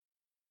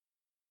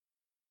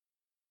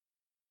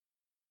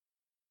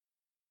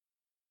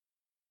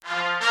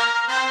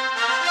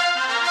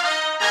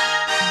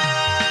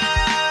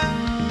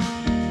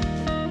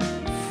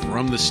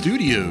from the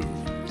studios,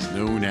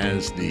 known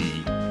as the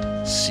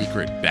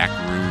secret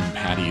backroom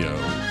patio,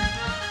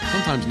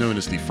 sometimes known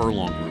as the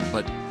Furlong Room,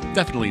 but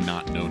definitely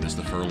not known as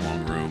the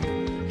Furlong Room,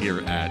 here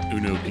at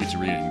Uno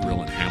Pizzeria and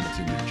Grill in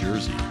Hamilton, New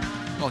Jersey.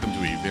 Welcome to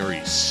a very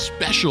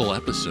special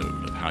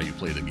episode of How You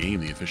Play the Game,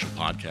 the official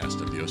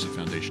podcast of the OSA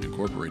Foundation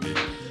Incorporated.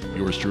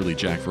 Yours truly,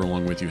 Jack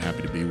Furlong, with you.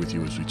 Happy to be with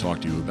you as we talk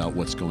to you about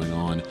what's going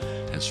on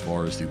as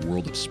far as the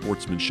world of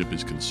sportsmanship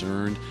is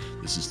concerned.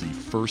 This is the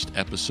first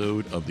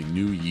episode of the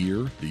new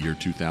year, the year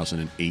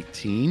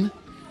 2018.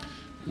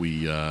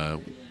 We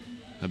have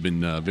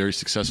been very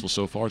successful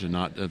so far to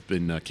not have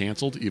been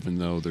canceled, even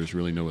though there's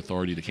really no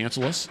authority to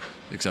cancel us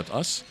except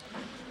us.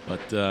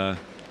 But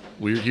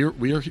we're here.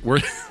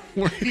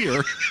 We're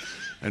here,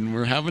 and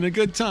we're having a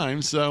good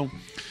time. So,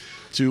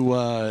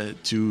 to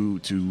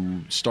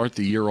start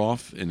the year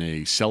off in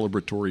a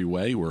celebratory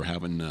way, we're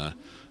having a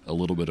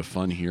little bit of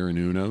fun here in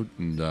Uno,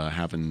 and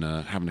having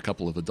a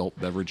couple of adult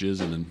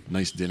beverages and a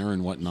nice dinner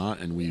and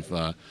whatnot. And we've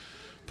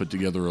put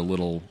together a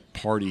little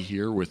party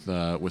here with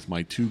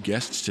my two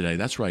guests today.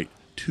 That's right,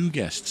 two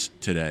guests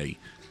today.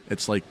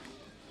 It's like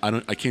I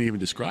can't even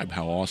describe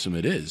how awesome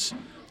it is,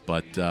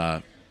 but.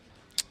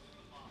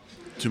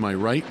 To my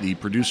right, the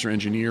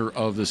producer-engineer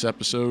of this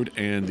episode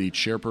and the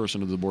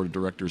chairperson of the board of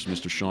directors,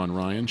 Mr. Sean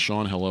Ryan.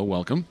 Sean, hello,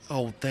 welcome.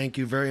 Oh, thank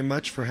you very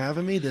much for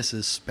having me. This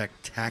is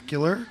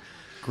spectacular.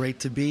 Great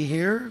to be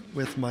here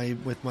with my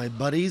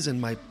buddies and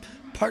my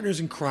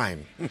partners in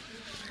crime.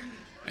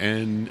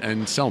 and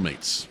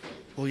cellmates.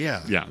 Well,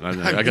 yeah. Yeah,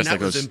 I guess that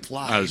was goes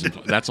implied.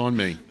 That's on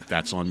me.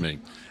 That's on me.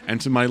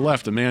 And to my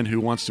left, a man who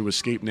wants to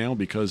escape now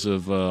because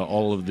of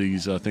all of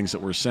these things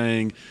that we're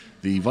saying,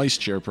 the vice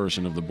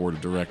chairperson of the board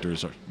of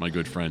directors, my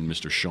good friend,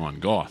 Mr.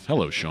 Sean Goff.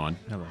 Hello, Sean.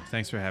 Hello.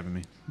 Thanks for having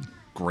me.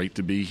 Great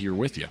to be here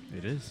with you.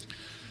 It is.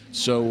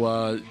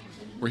 So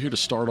we're here to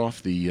start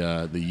off the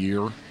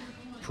year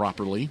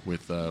properly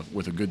with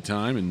a good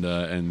time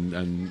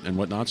and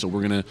whatnot. So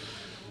we're gonna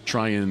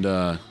try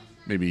and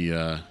maybe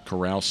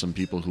corral some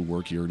people who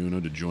work here at Uno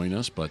to join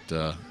us, but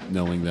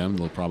knowing them,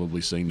 they'll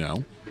probably say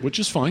no, which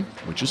is fine.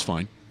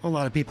 A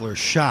lot of people are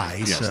shy.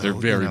 Yes, so, they're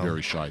very,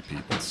 very shy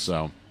people.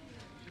 So.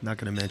 Not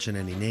going to mention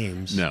any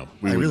names. No,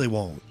 I really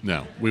won't.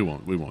 No, we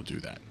won't. We won't do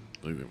that.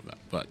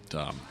 But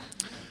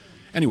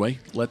anyway,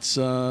 let's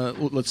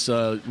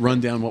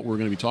run down what we're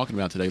going to be talking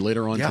about today.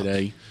 Later on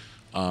today,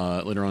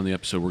 later on in the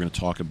episode, we're going to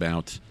talk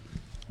about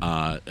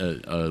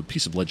a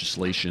piece of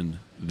legislation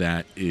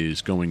that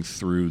is going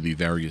through the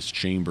various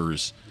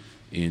chambers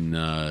in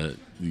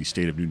the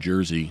state of New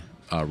Jersey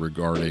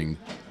regarding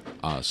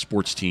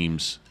sports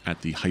teams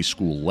at the high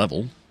school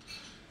level.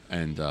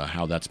 And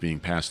how that's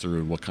being passed through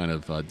and what kind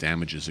of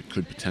damages it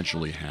could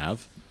potentially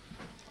have.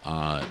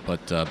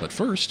 But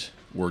first,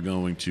 we're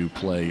going to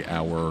play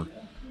our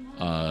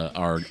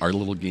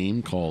little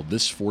game called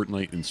This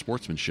Fortnight in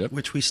Sportsmanship,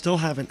 which we still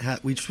haven't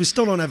had. We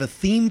still don't have a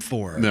theme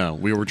for. No,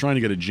 we were trying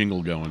to get a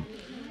jingle going,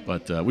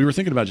 but we were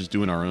thinking about just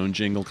doing our own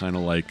jingle, kind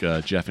of like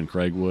Jeff and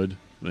Craig would,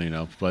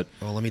 But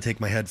let me take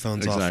my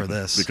headphones off for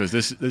this, because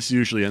this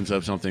usually ends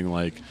up something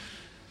like.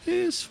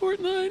 This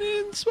fortnight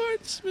in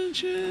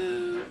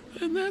sportsmanship,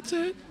 and that's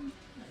it.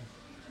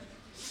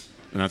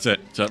 And that's it.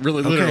 So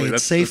literally,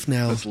 it's safe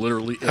now. That's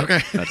literally it.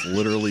 Okay. That's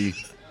literally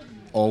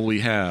all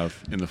we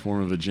have in the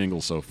form of a jingle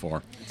so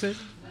far. That's it.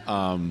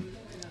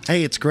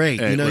 Hey, it's great.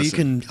 Hey, listen. You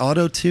can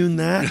auto-tune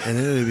that, and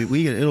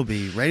it'll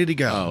be ready to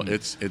go. Oh,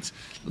 it's.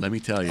 Let me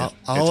tell you,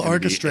 I'll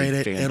orchestrate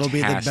it. It'll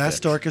be the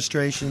best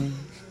orchestration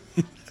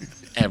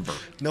ever.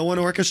 No one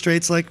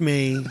orchestrates like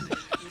me.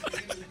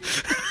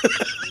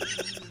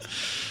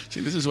 See,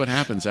 this is what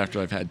happens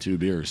after I've had 2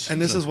 beers.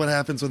 And this is what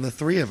happens when the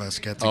three of us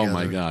get together. Oh,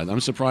 my God. I'm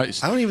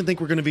surprised. I don't even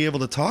think we're going to be able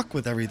to talk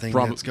with everything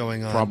that's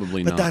going on.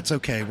 Probably not. But that's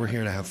okay. We're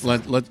here to have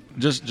fun.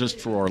 Just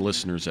for our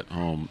listeners at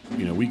home,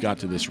 we got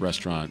to this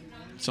restaurant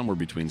somewhere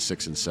between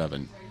 6 and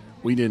 7.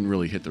 We didn't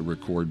really hit the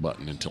record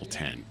button until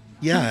 10.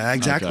 Yeah,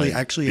 exactly. Okay?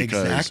 Actually,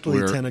 Because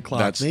exactly 10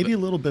 o'clock. Maybe a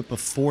little bit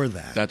before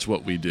that. That's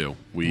what we do.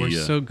 We're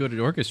so good at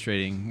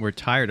orchestrating. We're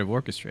tired of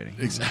orchestrating.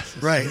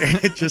 Exactly. Right.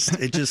 It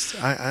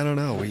just. I don't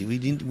know. We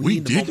need the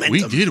momentum.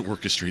 We did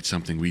orchestrate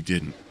something we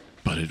didn't,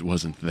 but it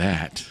wasn't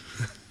that.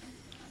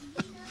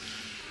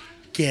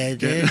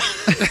 Get it?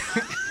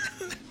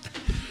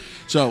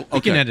 So okay.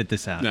 We can edit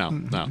this out.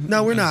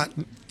 No, we're not.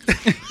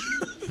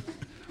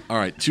 All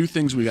right, 2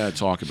 things we got to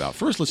talk about.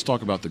 First, let's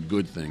talk about the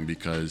good thing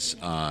because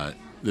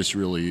this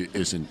really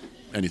isn't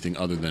anything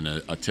other than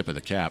a tip of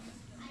the cap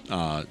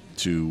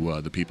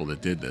to the people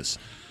that did this.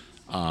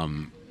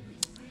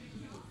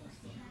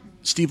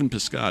 Stephen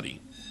Piscotty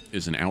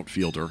is an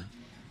outfielder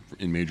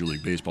in Major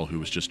League Baseball who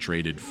was just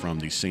traded from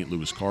the St.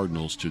 Louis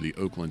Cardinals to the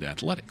Oakland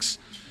Athletics.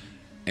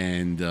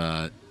 And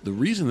the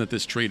reason that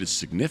this trade is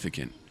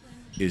significant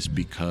is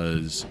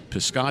because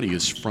Piscotty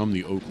is from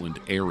the Oakland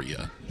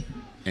area,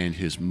 and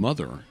his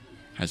mother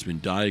has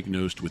been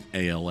diagnosed with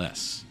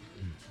ALS.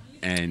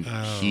 And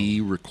he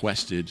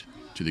requested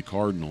to the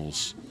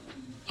Cardinals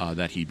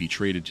that he be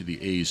traded to the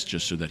A's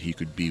just so that he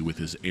could be with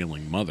his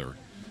ailing mother.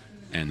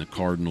 And the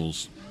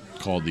Cardinals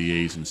called the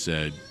A's and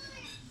said,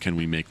 can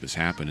we make this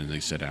happen? And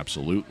they said,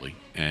 absolutely.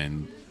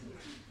 And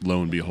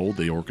lo and behold,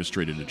 they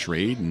orchestrated a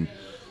trade and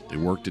they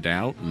worked it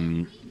out.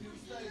 And,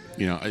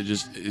 you know,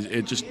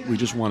 we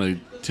just want to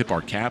tip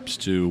our caps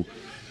to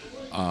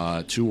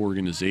two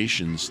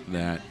organizations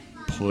that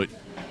put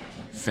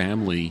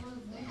family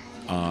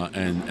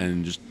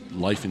and just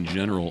life in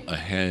general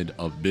ahead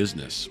of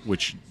business,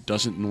 which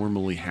doesn't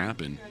normally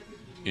happen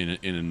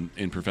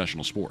in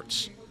professional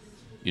sports.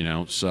 You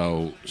know,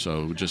 so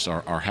just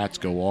our hats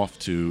go off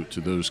to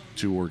those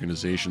two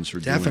organizations for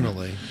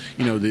Definitely. doing it.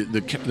 You know,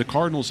 the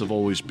Cardinals have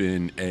always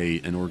been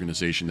an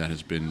organization that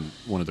has been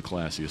one of the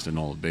classiest in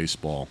all of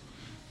baseball.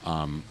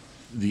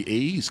 The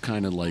A's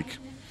kind of like,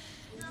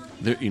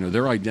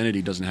 their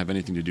identity doesn't have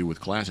anything to do with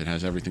class. It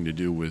has everything to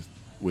do with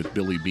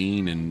Billy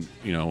Beane and,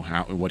 you know,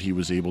 what he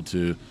was able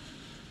to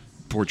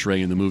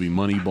portray in the movie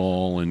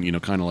Moneyball, and, you know,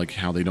 kind of like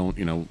how they don't,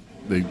 you know,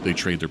 they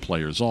trade their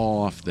players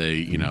off.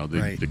 They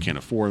can't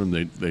afford them.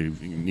 They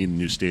need a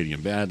new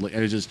stadium badly.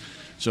 And it's just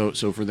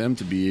so for them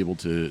to be able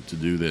to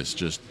do this,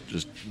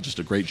 just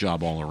a great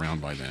job all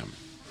around by them.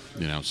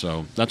 You know,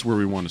 so that's where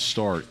we want to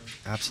start.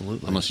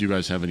 Absolutely. Unless you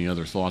guys have any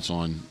other thoughts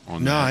on No,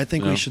 that. I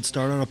think we should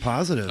start on a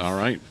positive. All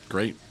right,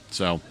 great.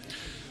 So,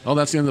 well,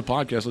 that's the end of the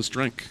podcast. Let's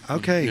drink.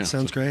 Okay, Yeah,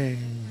 sounds great.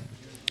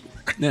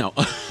 Now,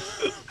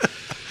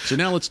 so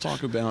now let's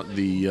talk about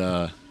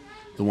the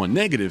one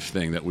negative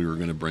thing that we were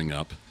going to bring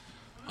up,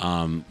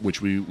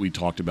 which we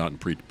talked about in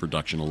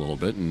pre-production a little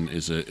bit, and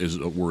is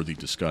a worthy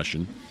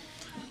discussion.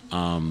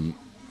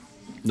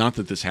 Not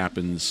that this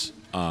happens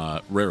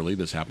rarely.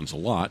 This happens a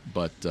lot,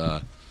 but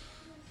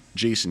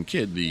Jason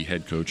Kidd, the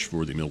head coach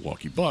for the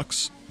Milwaukee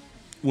Bucks,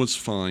 was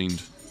fined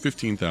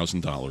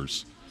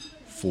 $15,000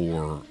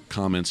 for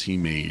comments he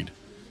made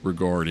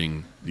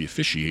regarding the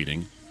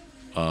officiating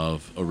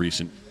of a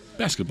recent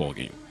basketball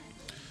game.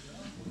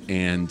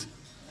 And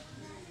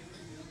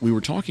we were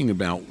talking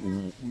about,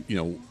 you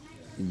know,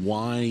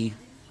 why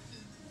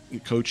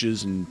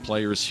coaches and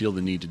players feel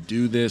the need to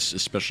do this,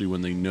 especially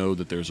when they know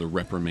that there's a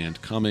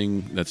reprimand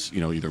coming that's,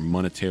 you know, either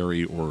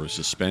monetary or a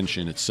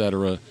suspension,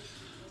 etc.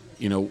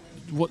 You know,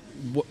 what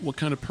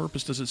kind of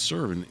purpose does it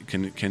serve, and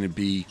can it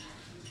be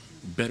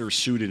better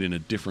suited in a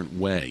different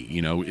way?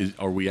 You know,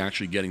 are we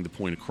actually getting the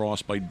point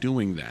across by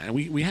doing that? And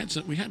we had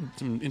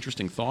some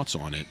interesting thoughts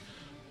on it.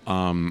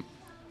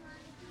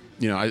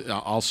 You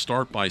know, I'll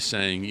start by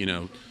saying, you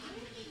know,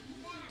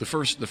 the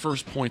first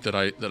point or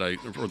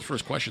the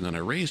first question that I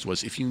raised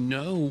was, if you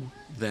know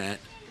that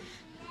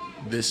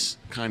this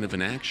kind of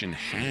an action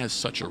has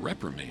such a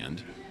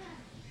reprimand,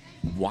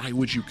 why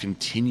would you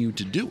continue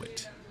to do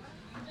it?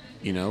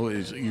 You know,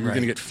 you're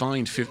going to get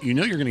fined. You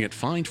know, you're going to get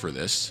fined for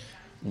this.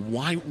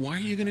 Why are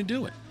you going to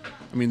do it?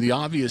 I mean, the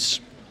obvious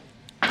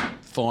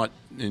thought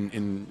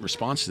in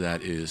response to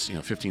that is, you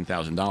know,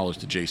 $15,000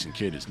 to Jason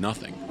Kidd is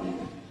nothing.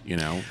 You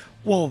know.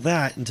 Well,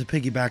 that, and to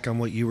piggyback on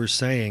what you were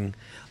saying,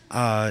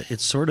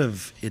 it's sort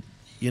of it.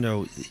 You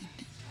know,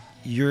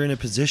 you're in a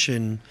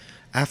position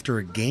after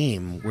a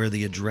game where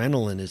the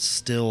adrenaline is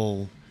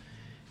still,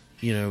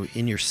 you know,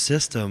 in your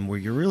system, where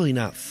you're really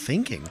not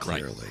thinking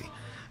clearly. Right.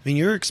 I mean,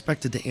 you're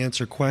expected to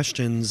answer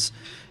questions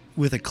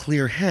with a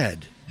clear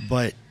head,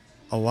 but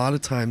a lot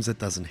of times that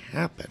doesn't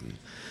happen.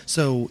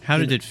 So, how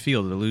did it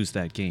feel to lose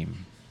that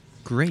game?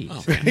 Great.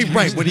 Oh,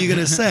 right. What are you going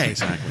to say?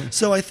 Exactly.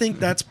 So I think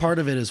that's part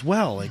of it as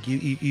well. Like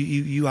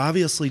you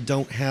obviously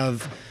don't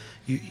have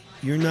you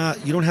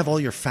don't have all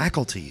your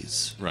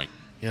faculties. Right.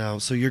 You know,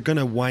 so you're going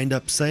to wind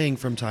up saying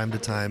from time to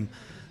time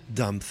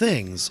dumb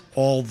things.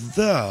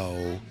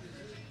 Although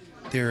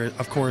there are,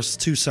 of course,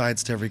 two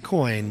sides to every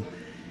coin.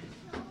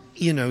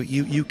 You know,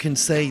 you can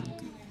say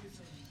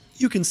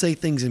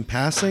things in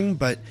passing,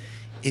 but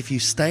if you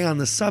stay on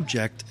the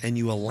subject and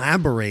you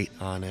elaborate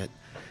on it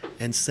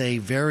and say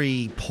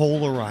very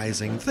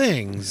polarizing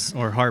things,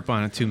 or harp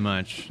on it too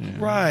much,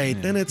 right?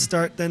 Yeah. Then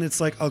it's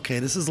like, okay,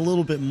 this is a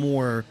little bit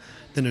more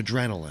than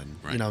adrenaline.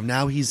 Right. You know,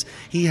 now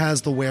he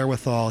has the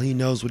wherewithal. He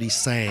knows what he's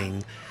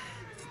saying.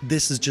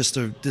 This is just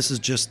you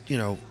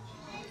know,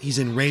 he's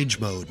in rage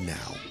mode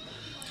now.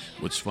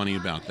 What's funny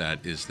about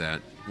that is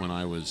that when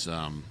I was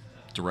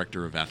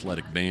director of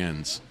athletic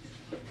bands,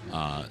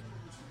 we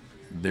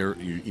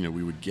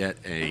would get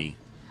a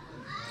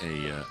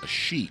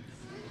sheet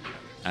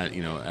at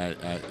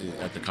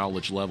the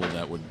college level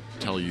that would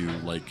tell you,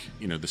 like,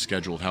 you know, the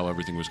schedule of how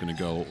everything was going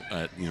to go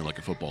at, you know, like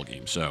a football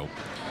game. So,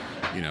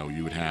 you know,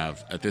 you would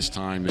have, at this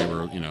time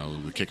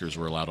the kickers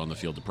were allowed on the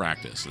field to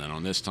practice, and then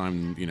on this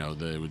time, you know,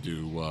 they would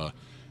do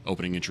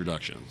opening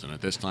introductions, and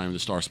at this time the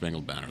Star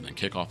Spangled Banner, and then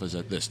kickoff is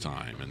at this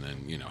time, and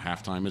then, you know,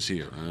 halftime is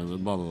here, blah,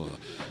 blah, blah.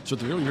 So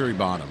at the very, very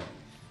bottom,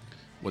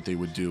 what they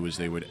would do is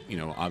they would, you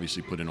know,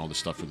 obviously put in all the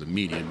stuff for the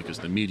media, because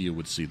the media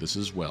would see this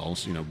as well,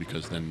 so, you know,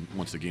 because then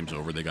once the game's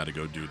over, they got to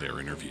go do their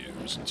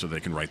interviews, and so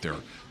they can write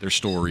their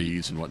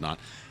stories and whatnot.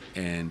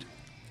 And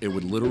it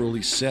would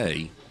literally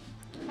say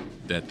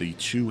that the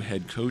two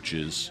head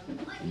coaches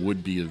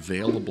would be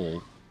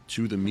available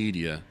to the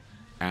media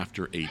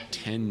after a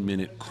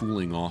 10-minute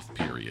cooling off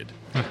period.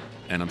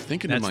 And I'm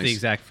thinking That's to myself, the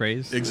exact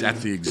phrase.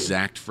 That's the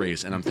exact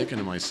phrase. And I'm thinking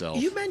to myself,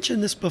 You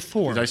mentioned this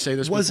before. Did I say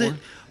this was before?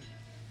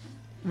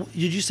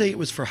 Did you say it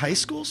was for high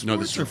school sports No,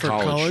 this is or for for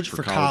college.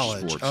 For college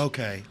college. sports.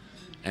 Okay.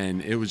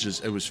 And it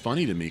was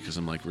funny to me because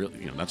I'm like,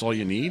 really, that's all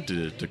you need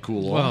to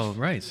cool Well, off.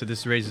 right. So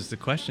this raises the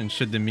question: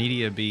 should the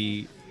media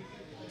be,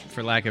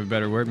 for lack of a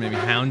better word, maybe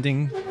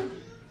hounding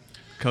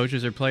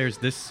coaches or players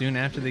this soon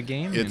after the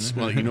game? It's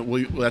well,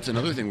 that's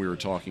another thing we were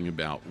talking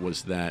about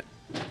was that,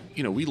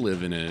 we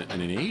live in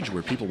an age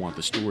where people want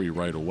the story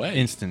right away,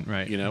 Instant,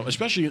 right?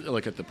 Especially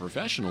like at the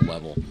professional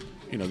level,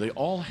 they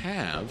all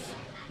have,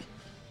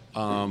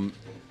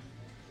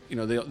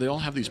 they all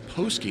have these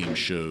post game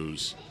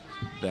shows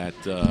that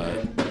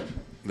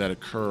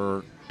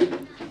occur,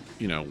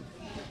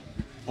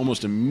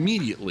 almost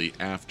immediately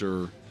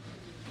after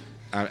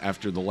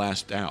the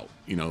last out,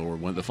 or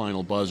when the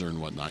final buzzer and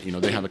whatnot.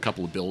 They have a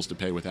couple of bills to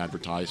pay with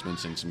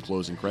advertisements and some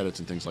closing credits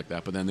and things like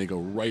that, but then they go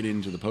right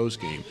into the post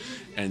game,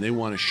 and they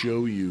want to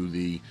show you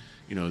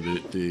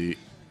the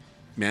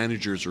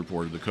manager's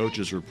report or the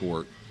coach's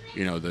report,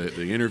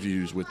 the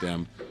interviews with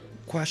them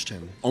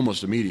Question.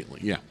 almost immediately.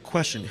 Yeah.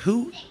 Question.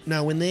 Who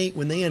now when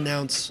they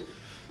announce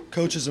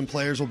coaches and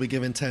players will be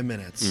given 10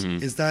 minutes,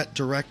 is that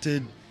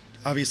directed?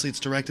 Obviously, it's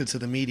directed to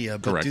the media,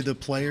 but Correct. do the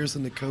players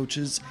and the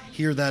coaches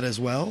hear that as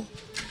well?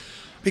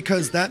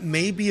 Because that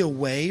may be a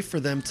way for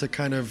them to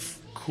kind of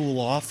cool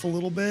off a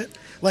little bit.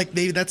 Like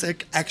maybe that's an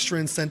extra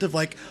incentive.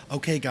 Like,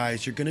 okay,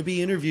 guys, you're going to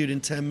be interviewed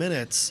in 10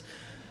 minutes.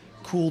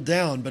 Cool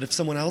down. But if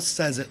someone else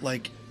says it,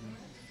 like,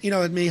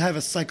 it may have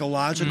a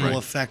psychological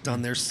effect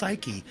on their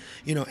psyche.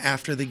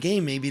 After the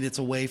game, maybe it's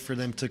a way for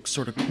them to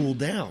sort of cool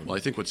down. Well, I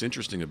think what's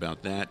interesting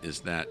about that is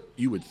that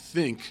you would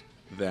think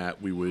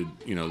that we would,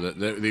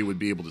 that they would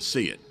be able to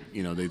see it.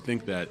 They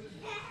think that,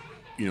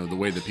 the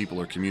way that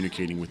people are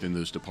communicating within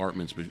those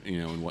departments,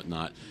 and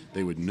whatnot,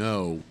 they would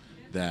know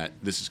that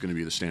this is going to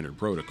be the standard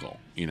protocol.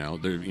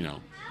 They're,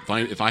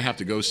 if I have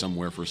to go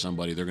somewhere for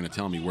somebody, they're going to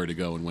tell me where to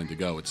go and when to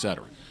go, et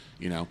cetera.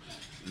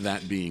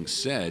 That being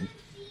said,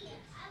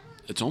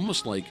 it's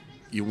almost like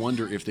you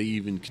wonder if they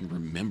even can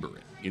remember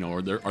it.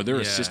 Are there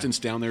assistants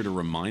down there to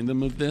remind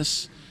them of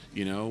this?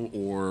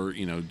 Or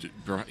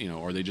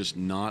are they just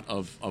not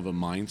of a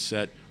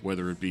mindset,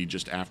 whether it be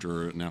just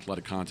after an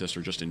athletic contest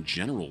or just in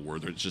general, where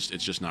it's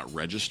just not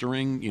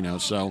registering?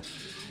 So,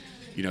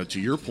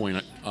 to your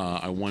point,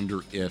 I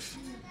wonder if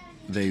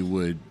they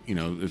would,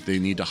 if they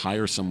need to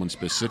hire someone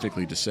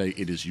specifically to say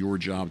it is your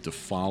job to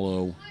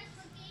follow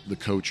the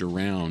coach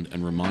around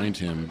and remind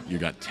him you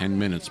got 10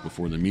 minutes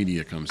before the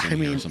media comes in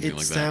here or something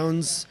like that. It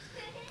sounds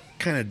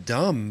kind of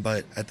dumb,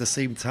 but at the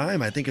same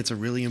time, I think it's a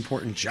really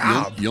important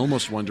job. You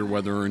almost wonder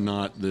whether or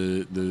not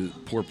the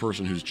poor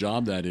person whose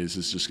job that is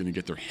just going to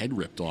get their head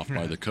ripped off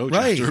by the coach.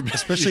 Right, after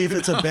especially if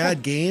it's a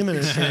bad game and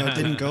it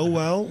didn't go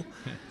well.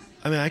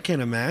 I mean, I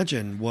can't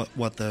imagine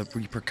what the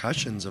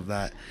repercussions of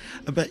that.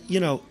 But,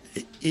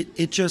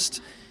 it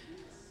just,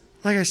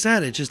 like I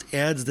said, it just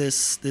adds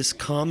this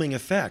calming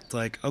effect.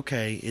 Like,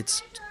 okay,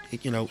 it's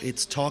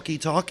talky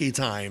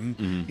time.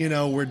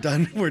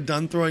 Mm-hmm. We're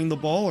done throwing the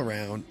ball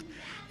around.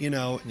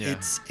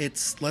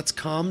 It's let's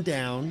calm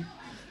down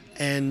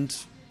and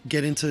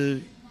get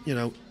into,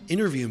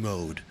 interview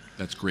mode.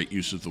 That's great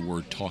use of the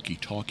word talky,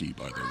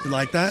 by the way. You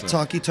like that?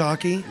 So,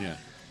 talky? Yeah.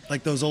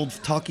 Like those old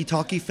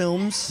talky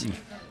films?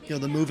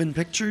 The moving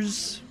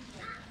pictures?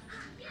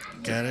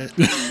 Get it?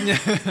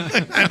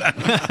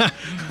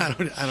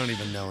 I don't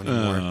even know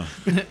anymore.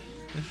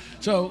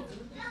 So,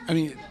 I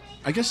mean,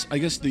 I guess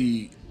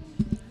the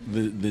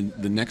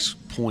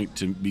next point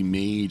to be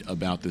made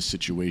about this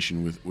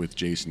situation with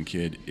Jason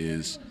Kidd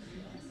is,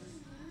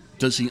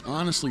 does he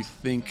honestly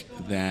think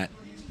that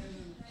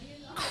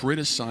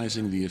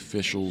criticizing the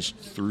officials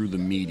through the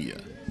media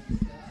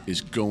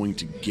is going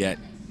to get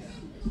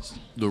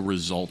the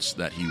results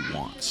that he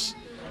wants?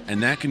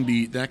 And that can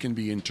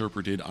be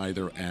interpreted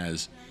either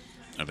as,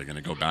 are they going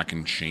to go back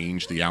and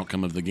change the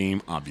outcome of the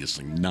game?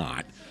 Obviously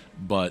not.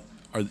 But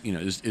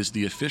is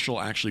the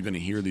official actually going to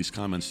hear these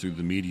comments through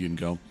the media and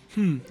go,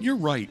 you're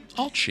right,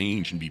 I'll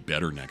change and be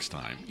better next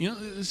time?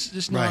 It's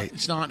just not. Right.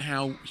 It's not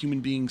how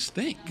human beings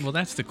think. Well,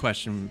 that's the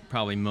question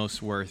probably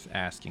most worth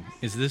asking.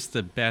 Is this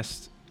the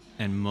best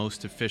and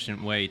most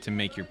efficient way to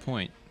make your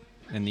point?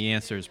 And the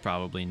answer is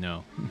probably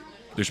no.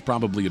 There's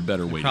probably a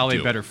better way to do it. Probably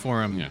a better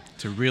forum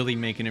to really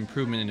make an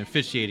improvement in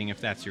officiating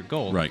if that's your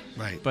goal. Right.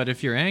 But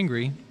if you're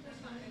angry,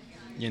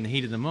 in the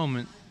heat of the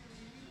moment,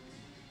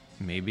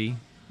 maybe.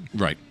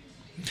 Right.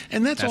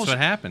 And that's also what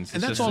happens.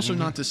 And that's also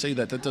not to say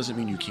that doesn't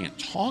mean you can't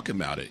talk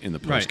about it in the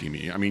post-game.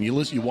 Right. I mean,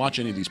 you watch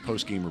any of these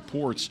post-game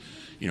reports,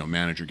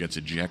 manager gets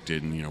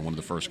ejected, and one of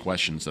the first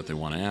questions that they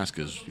want to ask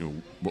is,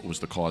 what was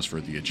the cause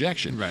for the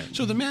ejection? Right.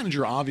 So the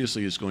manager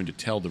obviously is going to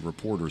tell the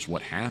reporters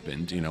what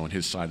happened, and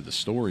his side of the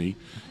story,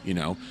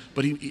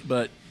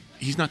 but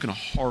he's not going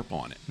to harp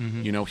on it.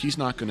 Mm-hmm. He's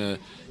not going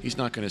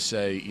to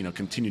say,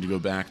 continue to go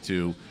back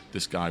to,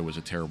 this guy was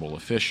a terrible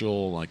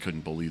official, I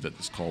couldn't believe that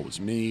this call was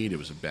made, it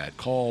was a bad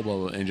call, blah,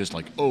 blah, and just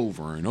like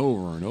over and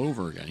over and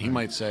over again. He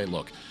might say,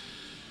 look,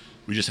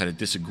 we just had a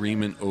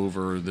disagreement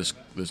over this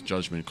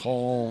judgment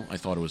call. I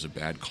thought it was a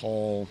bad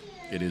call.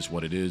 It is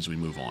what it is. We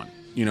move on.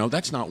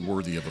 That's not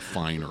worthy of a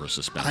fine or a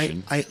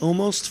suspension. I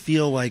almost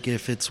feel like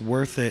if it's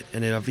worth it,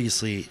 and it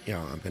obviously,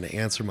 I'm going to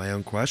answer my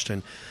own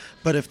question,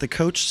 but if the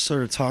coach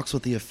sort of talks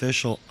with the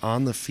official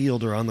on the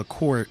field or on the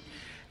court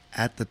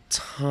at the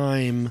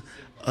time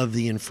of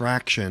the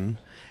infraction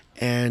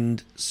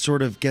and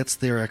sort of gets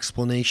their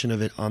explanation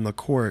of it on the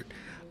court,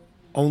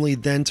 only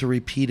then to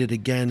repeat it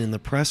again in the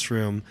press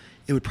room,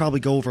 it would probably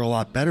go over a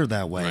lot better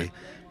that way, Right.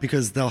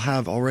 because they'll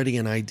have already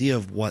an idea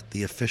of what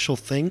the official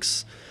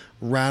thinks,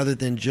 rather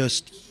than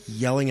just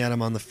yelling at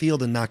him on the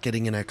field and not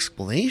getting an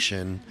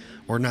explanation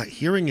or not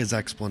hearing his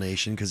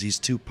explanation because he's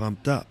too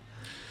pumped up.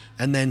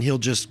 And then he'll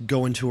just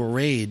go into a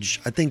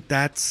rage. I think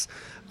that's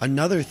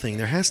another thing.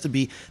 There has to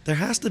be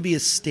a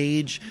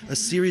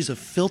series of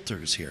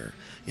filters here.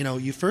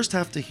 You first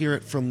have to hear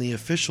it from the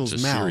official's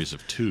It's a mouth. series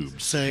of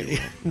tubes. Say,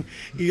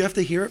 you have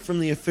to hear it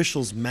from the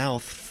official's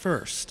mouth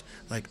first.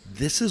 Like,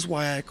 this is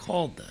why I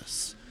called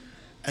this.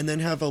 And then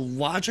have a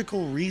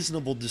logical,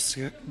 reasonable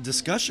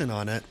discussion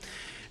on it.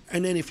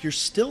 And then if you're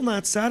still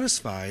not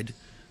satisfied,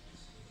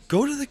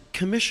 go to the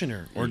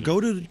commissioner or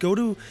go to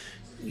the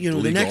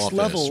League next office,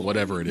 level,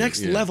 whatever it is,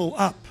 next yeah. level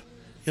up.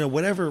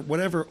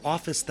 Whatever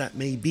office that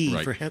may be,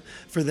 Right.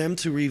 for them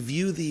to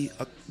review the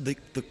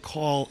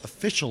call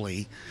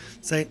officially,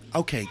 say,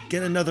 okay,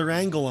 get another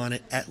angle on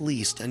it at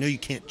least. I know you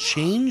can't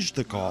change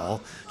the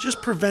call,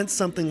 just prevent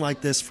something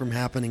like this from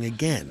happening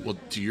again. Well,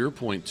 to your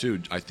point,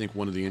 too, I think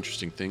one of the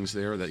interesting things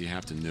there that you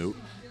have to note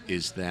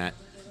is that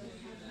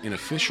an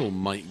official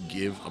might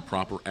give a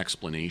proper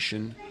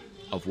explanation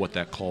of what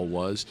that call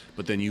was,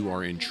 but then you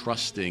are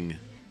entrusting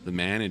the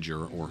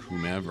manager or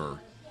whomever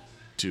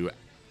to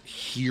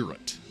hear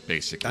it,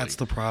 basically. That's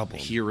the problem.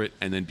 Hear it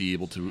and then be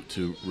able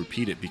to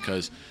repeat it,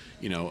 because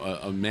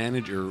a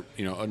manager,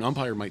 an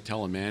umpire might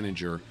tell a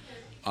manager,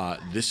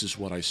 this is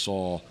what I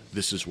saw,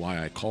 this is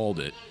why I called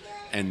it.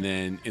 And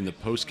then in the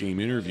post-game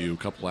interview, a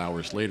couple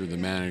hours later, the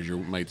manager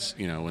might,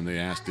 when they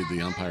ask, did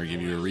the umpire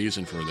give you a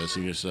reason for this?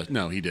 He just says,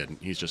 no, he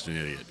didn't. He's just an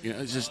idiot.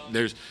 It's just,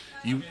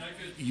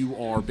 you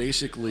are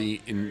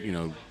basically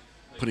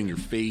putting your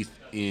faith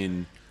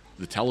in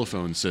the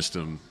telephone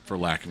system, for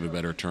lack of a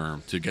better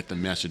term, to get the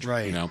message,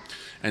 Right.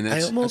 And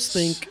I almost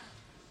think,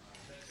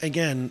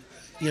 again,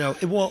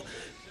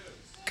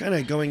 kind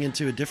of going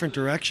into a different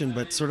direction,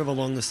 but sort of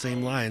along the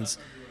same lines.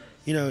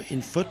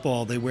 In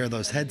football, they wear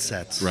those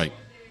headsets. Right.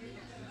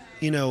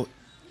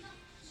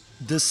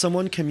 Does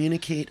someone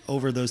communicate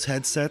over those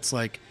headsets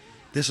like,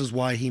 this is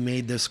why he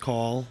made this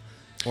call,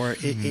 or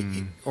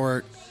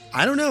or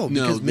I don't know,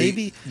 No, because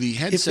maybe the if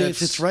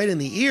headsets- it's right in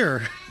the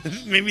ear,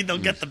 maybe they'll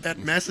get the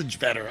message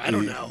better. I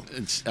don't know.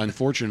 It's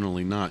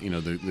unfortunately not.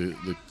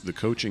 The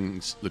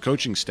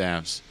coaching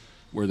staffs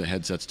wear the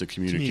headsets to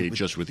communicate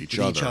just with each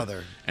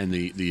other. And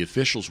the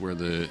officials wear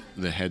the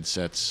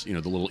headsets, the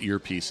little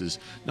earpieces,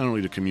 not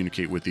only to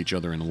communicate with each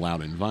other in a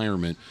loud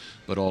environment,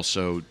 but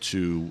also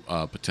to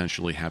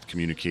potentially have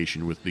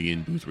communication with the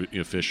in-booth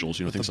officials,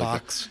 things the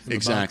like box, that. in the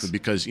Exactly, box.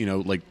 because,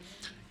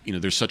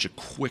 there's such a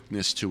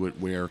quickness to it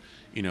where,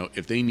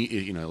 if they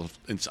need,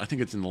 I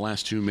think it's in the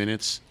last 2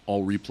 minutes,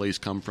 all replays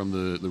come from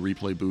the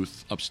replay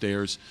booth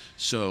upstairs.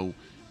 So,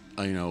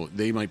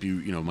 they might be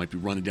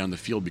running down the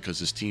field because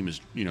this team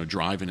is,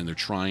 driving and they're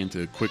trying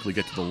to quickly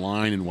get to the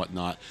line and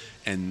whatnot.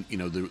 And,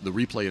 the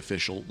replay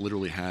official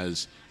literally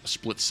has a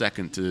split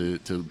second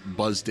to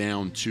buzz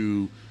down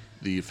to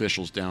the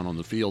officials down on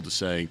the field to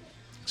say,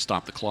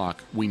 stop the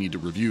clock. We need to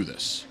review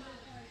this.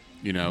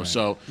 Right.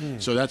 So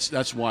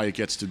that's why it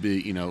gets to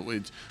be,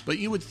 but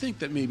you would think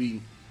that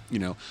maybe,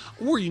 or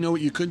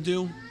what you could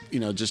do,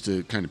 just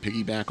to kind of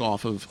piggyback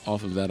off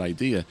of that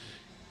idea,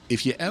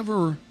 if you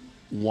ever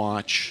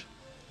watch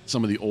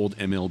some of the old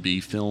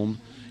MLB film,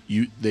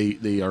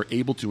 they are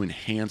able to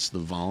enhance the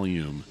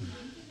volume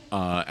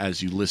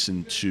as you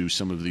listen to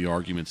some of the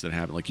arguments that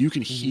happen. Like, you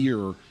can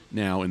hear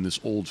now in this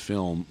old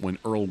film when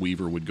Earl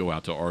Weaver would go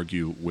out to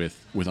argue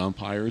with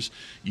umpires,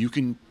 you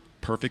can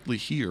perfectly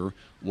hear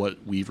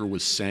what Weaver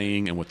was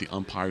saying and what the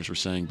umpires were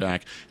saying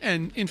back.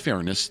 And in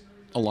fairness,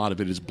 a lot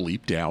of it is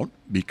bleeped out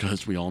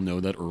because we all know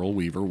that Earl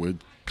Weaver would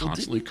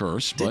constantly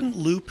curse. But Didn't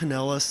Lou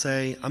Piniella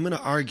say, I'm going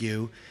to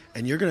argue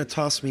and you're going to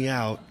toss me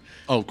out?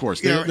 oh, of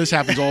course, this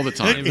happens all the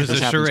time. It was this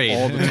a happens charade.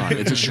 all the time.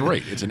 It's a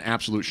charade. It's an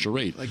absolute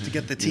charade. Like to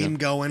get the team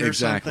going or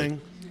Exactly.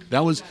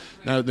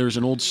 something? There's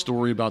an old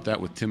story about that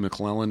with Tim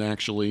McClellan,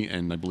 actually,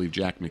 and I believe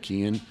Jack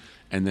McKeon.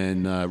 And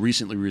then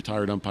recently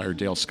retired umpire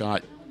Dale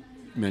Scott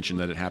mentioned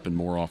that it happened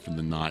more often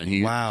than not. And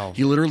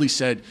he literally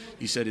said,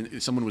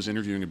 someone was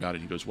interviewing about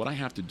it. He goes, what I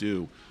have to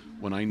do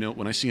when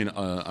I see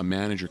a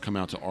manager come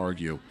out to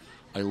argue,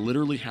 I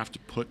literally have to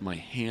put my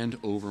hand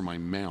over my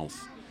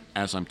mouth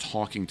as I'm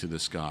talking to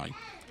this guy,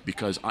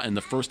 and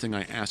the first thing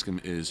I ask him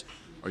is,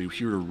 are you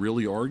here to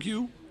really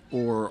argue,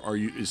 or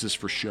is this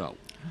for show?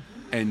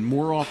 And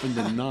more often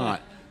than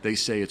not, they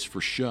say it's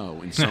for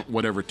show in some,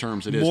 whatever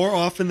terms it is. More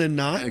often than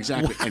not.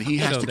 Exactly, and he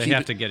has So to they keep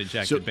have it- to get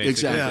ejected, so, basically.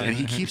 Exactly, Yeah. and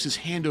he keeps his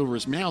hand over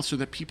his mouth so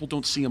that people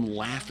don't see him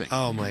laughing.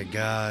 Oh my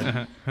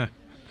God.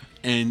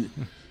 And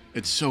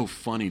it's so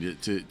funny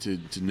to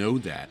know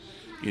that,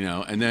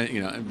 and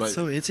then but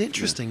So it's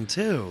interesting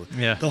too.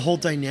 Yeah. The whole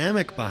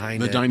dynamic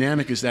behind the it.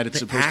 dynamic is that it's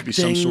The supposed to be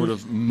some acting- sort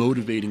of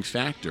motivating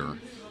factor.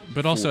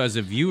 But also, as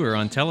a viewer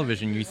on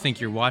television, you think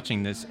you're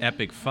watching this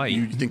epic fight,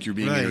 You think you're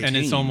being Right. entertained,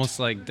 and it's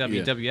almost like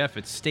WWF.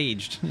 It's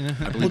staged.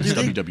 I believe it's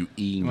do they-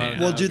 WWE now.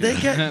 Well, do they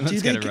get? Let's do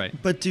they get it right.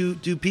 But do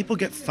people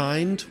get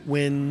fined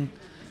when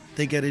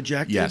they get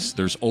ejected? Yes,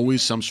 there's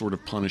always some sort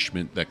of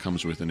punishment that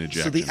comes with an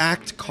ejection. So the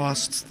act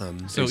costs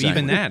them. So Exactly.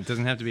 even that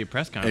doesn't have to be a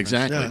press conference.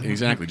 Exactly, Yeah.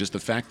 exactly. Just the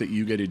fact that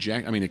you get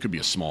ejected. I mean, it could be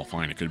a small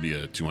fine. It could be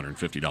a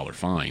 $250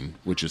 fine,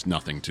 which is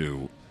nothing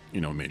to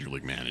a major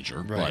league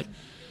manager. Right. But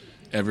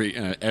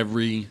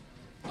every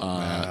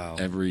Wow.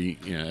 every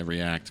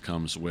act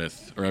comes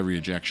with, or every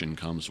ejection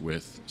comes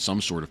with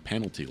some sort of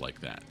penalty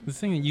like that. The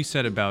thing that you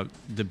said about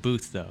the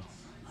booth, though,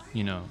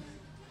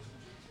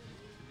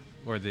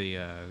 or the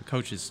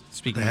coaches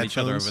speaking The with each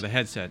other headphones? over the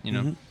headset,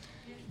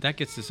 that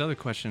gets this other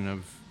question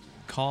of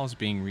calls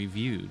being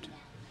reviewed.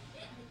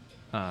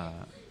 The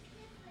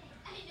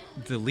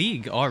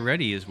league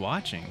already is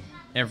watching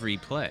every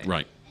play,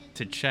 Right.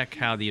 to check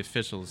how the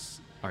officials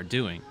are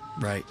doing.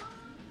 Right.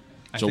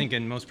 I So- think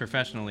in most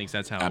professional leagues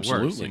that's how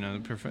Absolutely.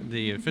 it works.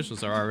 The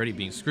officials are already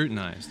being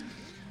scrutinized.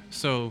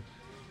 So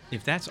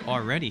if that's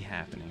already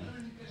happening,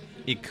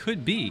 it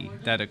could be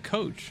that a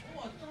coach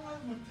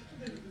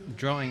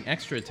drawing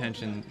extra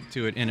attention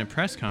to it in a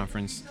press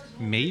conference,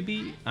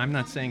 maybe, I'm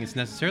not saying it's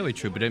necessarily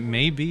true, but it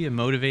may be a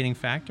motivating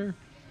factor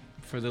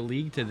for the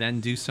league to then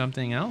do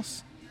something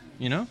else.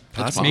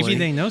 Possibly. Maybe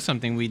they know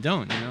something we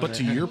don't. But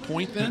to your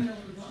point, then,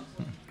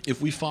 if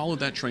we follow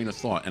that train of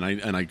thought, and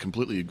I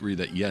completely agree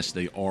that yes,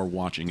 they are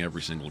watching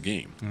every single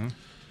game.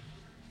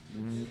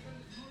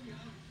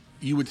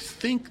 You would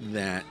think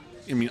that.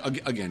 I mean,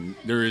 again,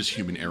 there is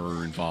human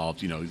error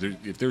involved.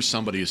 If there's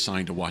somebody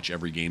assigned to watch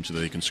every game so that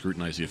they can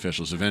scrutinize the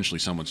officials, eventually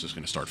someone's just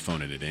going to start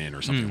phoning it in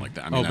or something like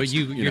that. I mean, But that's,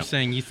 you're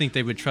saying you think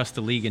they would trust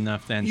the league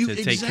enough then You- to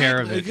take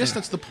care of exactly. it? I guess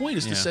that's the point,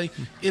 is Yeah. to say,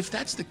 if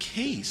that's the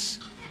case,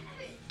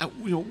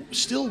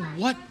 still,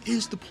 what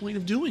is the point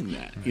of doing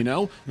that?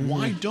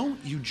 Why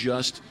don't you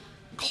just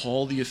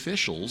call the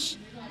officials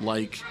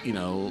like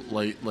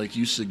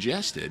you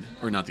suggested,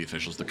 or not the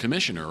officials, the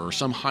commissioner or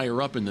some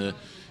higher up in the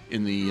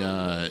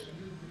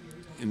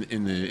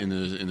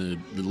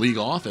league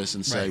office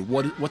and say,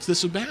 Right. what's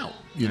this about?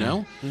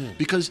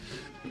 Because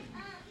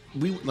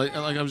we, like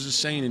I was just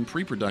saying in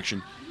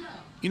pre-production,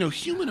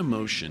 human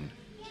emotion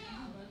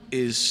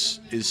is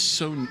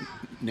so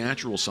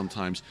natural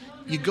sometimes.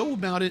 You go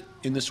about it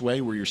in this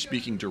way where you're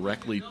speaking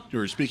directly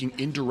or speaking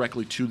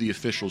indirectly to the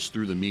officials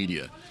through the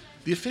media.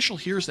 The official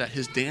hears that,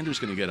 his dander's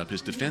going to get up,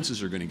 his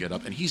defenses are going to get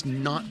up, and he's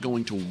not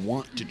going to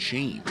want to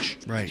change.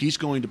 Right. He's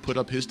going to put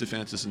up his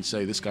defenses and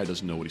say, this guy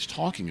doesn't know what he's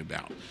talking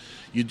about.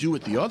 You do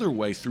it the other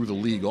way through the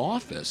league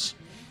office,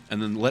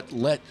 and then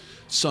let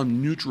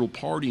some neutral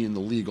party in the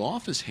league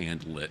office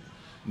handle it.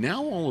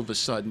 Now all of a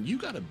sudden, you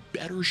got a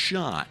better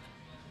shot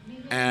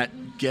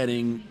at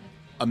getting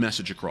a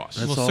message across.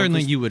 That's Well, all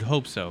certainly just- you would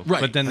hope so.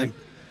 Right. But then the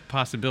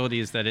possibility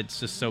is that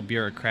it's just so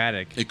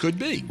bureaucratic. It could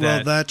be.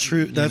 Well, that's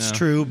true. That's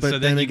true. But so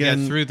then you again,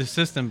 get through the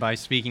system by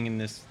speaking in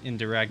this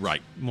indirect,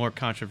 Right. more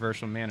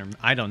controversial manner.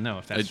 I don't know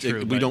if that's true.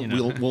 We but,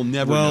 don't. We'll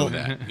never Well, know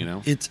that.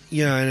 it's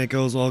and it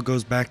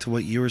goes back to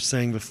what you were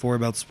saying before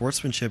about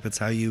sportsmanship. It's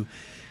how you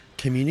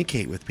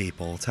communicate with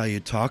people. It's how you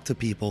talk to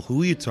people,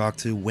 who you talk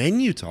to, when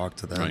you talk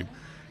to them, Right.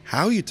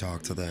 how you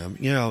talk to them.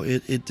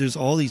 There's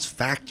all these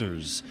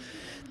factors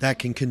that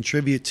can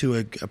contribute to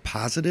a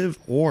positive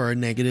or a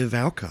negative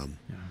outcome.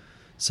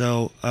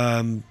 So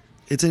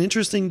it's an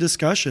interesting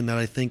discussion that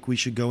I think we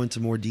should go into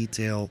more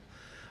detail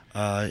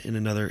in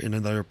another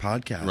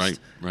podcast.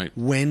 Right.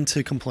 When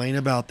to complain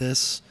about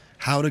this,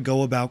 how to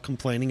go about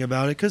complaining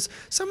about it, because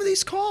some of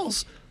these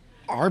calls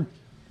are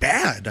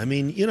bad. I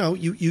mean,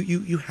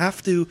 you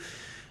have to.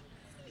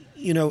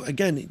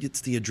 Again,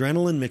 it's the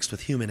adrenaline mixed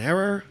with human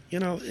error.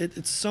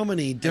 It's so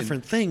many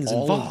different things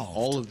involved.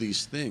 All of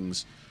these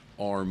things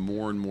are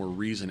more and more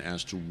reason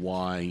as to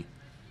why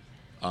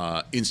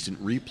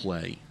instant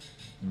replay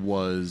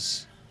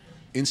was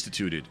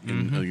instituted.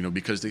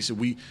 Because they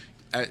said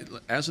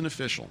as an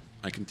official,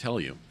 I can tell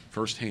you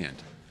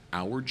firsthand,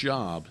 our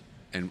job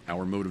and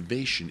our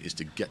motivation is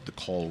to get the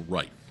call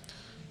right.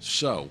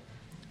 So,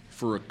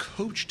 for a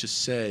coach to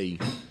say,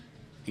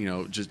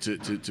 just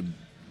to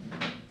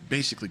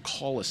basically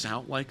call us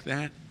out like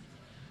that,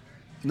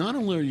 not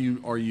only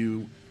are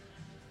you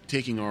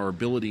taking our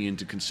ability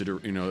into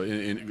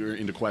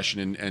into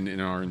question and in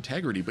our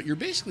integrity, but you're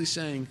basically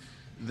saying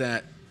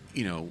that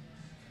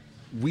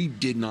we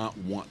did not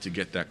want to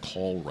get that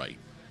call right.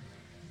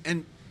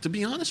 And to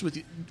be honest with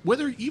you,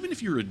 even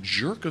if you're a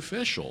jerk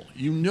official,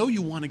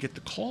 you want to get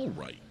the call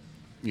right.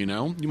 You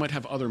might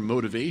have other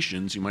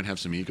motivations, you might have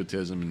some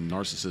egotism and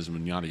narcissism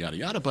and yada yada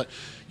yada, but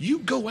you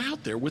go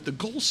out there with the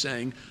goal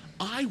saying,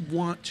 I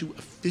want to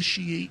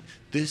officiate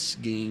this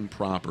game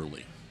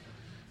properly.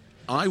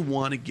 I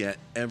want to get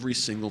every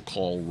single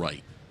call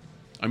right.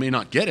 I may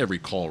not get every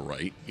call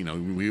right. You know,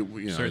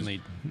 we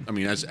Certainly.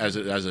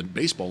 as a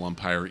baseball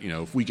umpire, you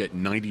know, if we get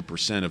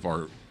 90% of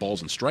our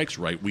balls and strikes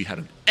right, we had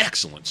an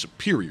excellent,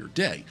 superior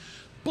day.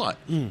 But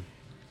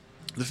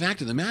the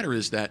fact of the matter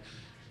is that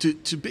to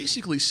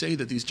basically say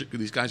that these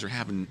guys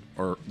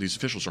these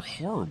officials are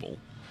horrible,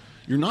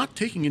 you're not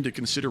taking into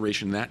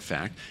consideration that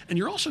fact, and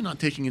you're also not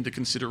taking into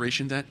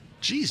consideration that,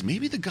 geez,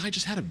 maybe the guy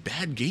just had a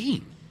bad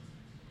game.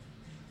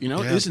 You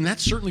know, Yeah. isn't that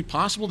certainly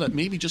possible that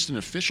maybe just an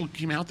official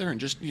came out there and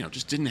just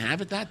didn't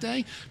have it that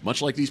day?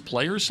 Much like these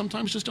players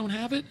sometimes just don't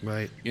have it.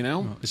 Right. You know?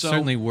 Well, it's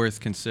certainly worth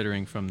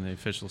considering from the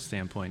official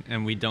standpoint,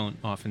 and we don't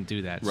often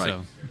do that. Right.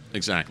 So,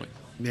 Exactly.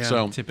 Yeah.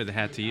 So, tip of the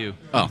hat to you.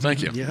 oh,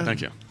 thank you. Yeah.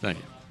 Thank you. Thank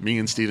you. Me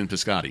and Stephen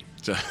Piscotti.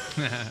 So,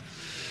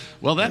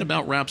 well, that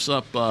about wraps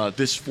up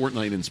this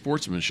fortnight in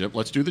sportsmanship.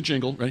 Let's do the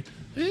jingle. Ready?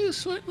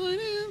 This fortnight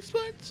in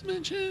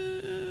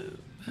sportsmanship.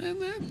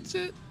 And that's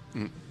it.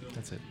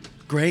 That's it.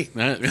 Great.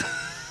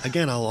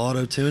 Again, I'll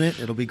auto-tune it.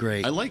 It'll be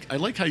great. I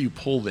like how you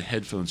pull the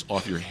headphones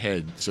off your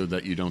head so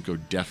that you don't go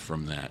deaf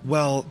from that.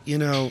 Well,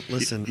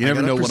 listen, You never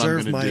I gotta know what I'm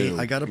preserve gonna do.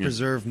 I gotta Yeah.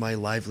 preserve my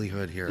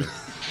livelihood here.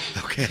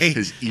 Okay.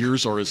 His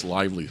ears are his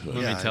livelihood.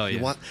 Let me tell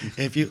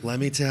if you. let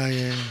me tell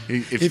you.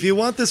 If- If you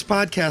want this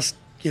podcast,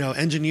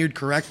 engineered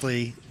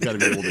correctly, Got to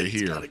be able to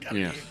hear. gotta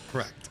Yeah. be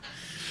correct.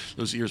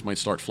 Those ears might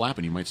start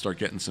flapping. You might start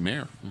getting some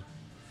air.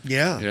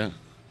 Yeah. Yeah.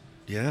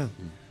 Yeah.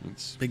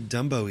 It's, Big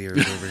Dumbo ears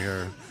over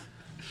here.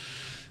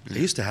 I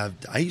used to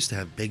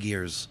have big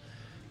ears.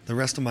 The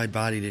rest of my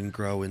body didn't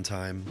grow in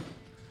time,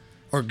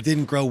 or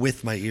didn't grow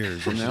with my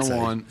ears. from I should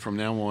now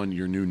say. on,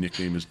 your new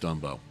nickname is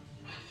Dumbo.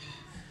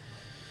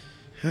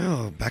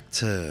 Oh, back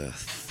to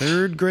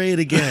third grade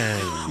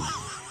again.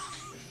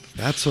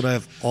 That's what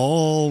I've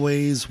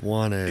always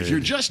wanted. If you're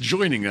just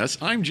joining us,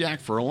 I'm Jack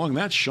Furlong.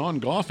 That's Sean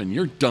Goff, and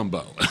you're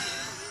Dumbo.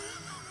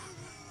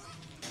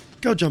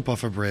 Go jump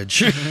off a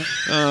bridge.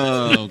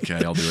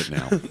 Okay, I'll do it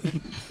now.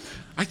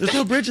 There's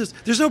no bridges.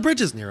 There's no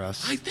bridges near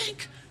us. I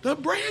think the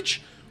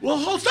bridge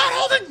will start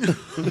holding.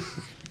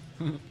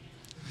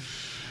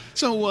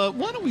 So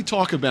why don't we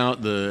talk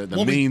about the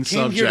Well, we main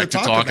came here subject to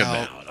to talk talk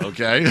about,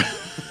 okay?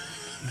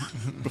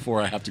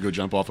 Before I have to go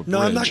jump off a bridge. No,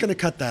 I'm not going to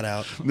cut that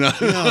out. No.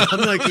 I'm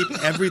going to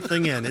keep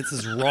everything in. This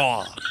is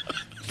raw.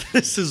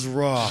 This is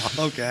raw.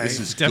 Okay. This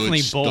is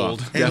Definitely good bold.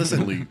 Stuff. Hey,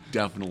 listen.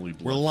 Definitely.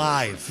 We're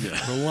live. Yeah.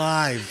 We're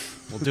live.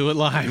 We'll do it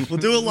live. We'll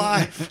do it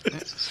live.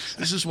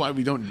 This is why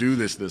we don't do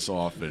this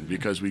often,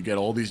 because we get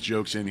all these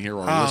jokes in here.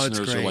 Our Oh, it's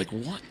listeners are great. like,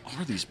 "What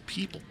are these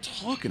people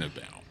talking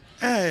about?"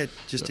 It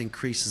just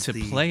increases To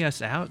the play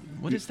us out?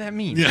 What does that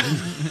mean? Yeah.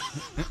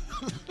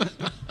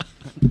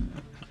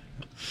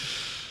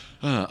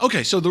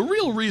 Okay, so the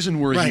real reason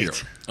we're Right. here.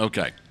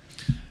 Okay.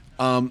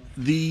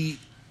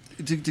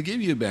 To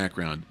give you a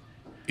background,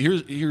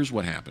 here's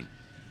what happened.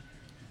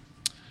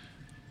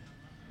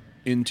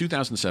 In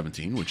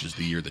 2017, which is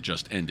the year that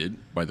just ended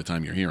by the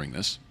time you're hearing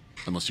this,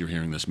 unless you're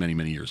hearing this many,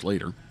 many years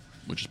later,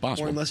 which is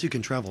possible. Or unless you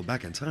can travel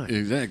back in time.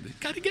 Exactly.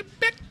 Got to get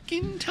back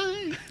in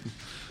time.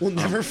 We'll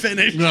never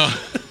finish. No.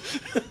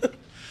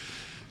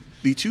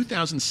 The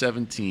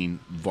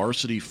 2017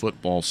 varsity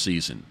football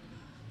season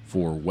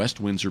for West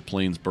Windsor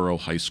Plainsboro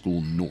High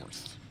School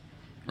North,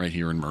 right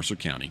here in Mercer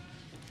County,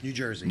 New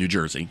Jersey. New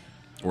Jersey,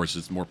 or as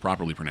it's more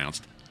properly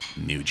pronounced,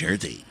 New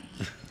Jersey,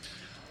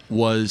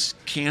 was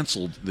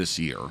canceled this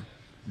year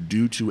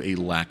due to a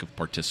lack of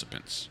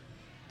participants.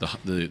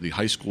 The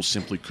high school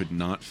simply could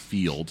not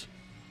field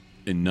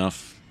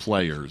enough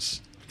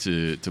players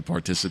to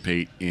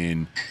participate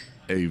on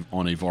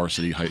a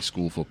varsity high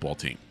school football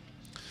team.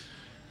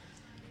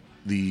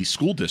 The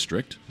school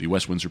district, the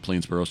West Windsor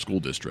Plainsboro School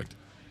District,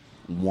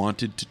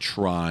 wanted to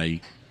try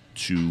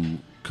to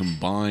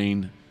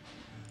combine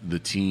the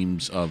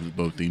teams of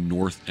both the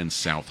North and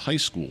South high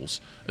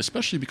schools,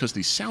 especially because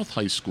the South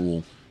high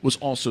school was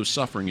also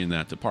suffering in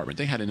that department.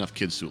 They had enough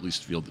kids to at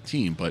least field the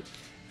team, but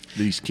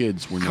these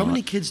kids were not. How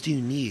many kids do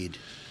you need?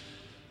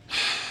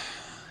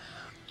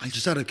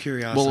 Just out of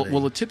curiosity.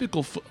 Well, a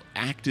typical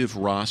active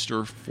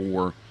roster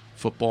for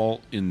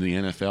football in the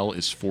NFL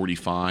is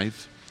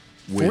 45.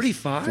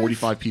 45?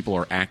 45 people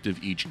are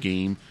active each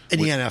game. In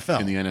the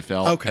NFL? In the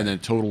NFL. Okay. And then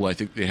total, I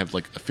think they have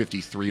like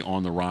 53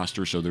 on the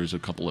roster, so there's a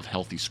couple of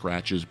healthy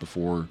scratches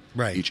before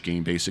Right. each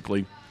game,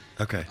 basically.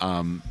 Okay.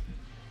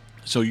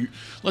 So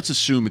let's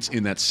assume it's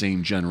in that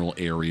same general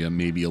area,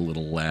 maybe a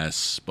little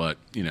less, but,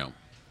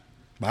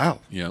 Wow.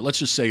 let's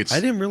just say it's...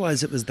 I didn't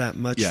realize it was that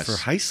much Yes. for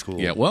high school.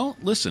 Yeah, well,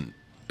 listen,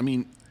 I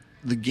mean,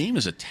 the game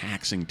is a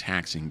taxing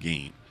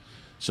game.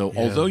 So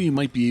although you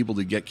might be able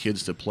to get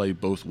kids to play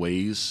both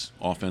ways,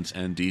 offense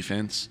and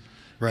defense,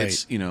 Right.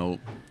 it's,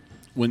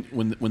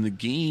 when the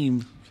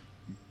game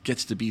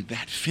gets to be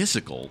that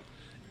physical,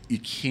 you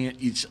can't,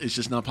 it's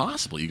just not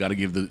possible. You got to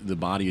give the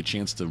body a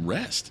chance to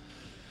rest.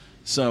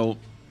 So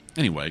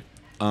anyway,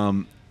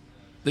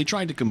 they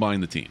tried to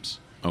combine the teams,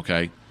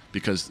 okay?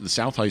 Because the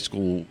South High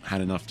School had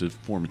enough to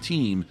form a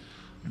team,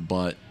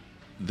 but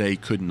they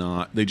could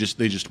not. They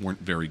just weren't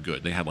very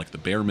good. They had like the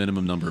bare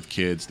minimum number of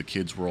kids. The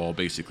kids were all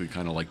basically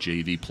kind of like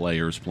JV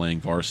players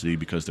playing varsity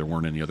because there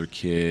weren't any other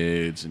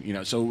kids,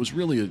 and so it was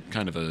really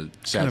kind of a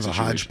sad Kind of a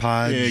situation.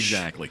 hodgepodge.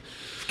 Exactly.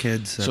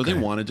 Kids. So they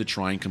okay. wanted to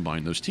try and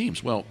combine those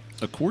teams. Well,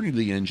 according to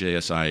the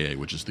NJSIA,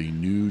 which is the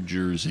New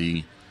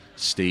Jersey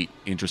State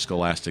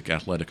Interscholastic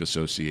Athletic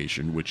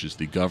Association, which is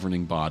the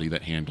governing body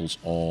that handles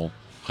all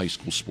high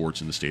school sports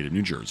in the state of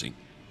New Jersey,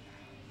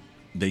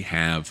 they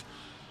have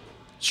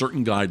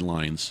certain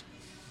guidelines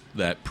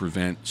that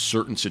prevent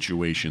certain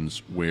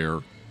situations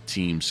where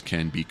teams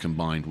can be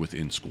combined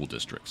within school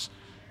districts.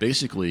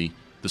 Basically,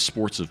 the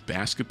sports of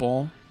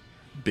basketball,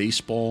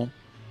 baseball,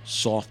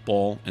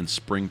 softball, and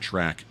spring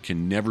track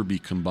can never be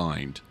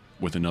combined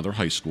with another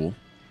high school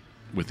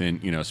within,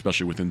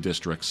 especially within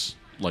districts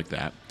like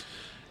that.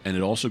 And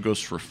it also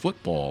goes for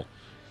football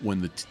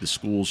when the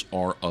schools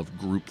are of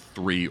Group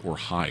 3 or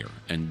higher.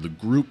 And the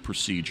group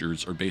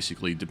procedures are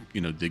basically,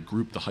 they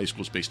group the high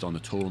schools based on the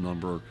total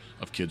number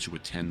of kids who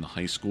attend the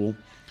high school.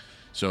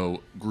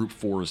 So Group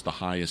 4 is the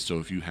highest. So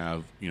if you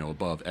have,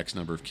 above X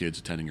number of kids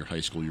attending your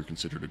high school, you're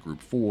considered a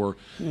Group 4.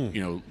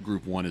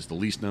 Group 1 is the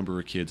least number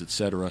of kids,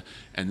 etc.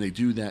 And they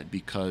do that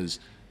because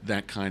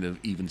that kind of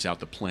evens out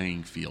the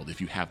playing field. If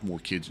you have more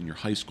kids in your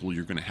high school,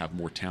 you're going to have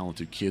more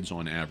talented kids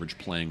on average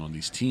playing on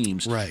these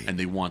teams. Right. And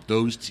they want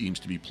those teams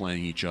to be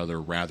playing each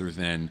other rather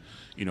than,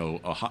 you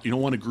don't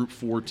want a Group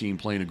 4 team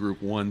playing a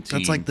Group 1 team.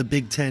 That's like the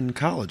Big Ten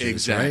colleges,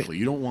 exactly. right?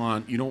 You don't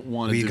want Where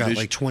a you division, got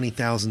like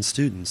 20,000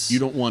 students. you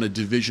don't want a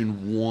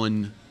Division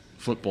 1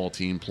 football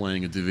team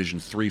playing a Division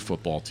 3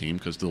 football team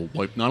because they'll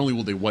wipe. Not only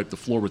will they wipe the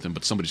floor with them,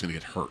 but somebody's going to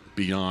get hurt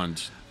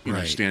beyond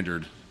Right.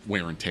 standard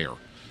wear and tear.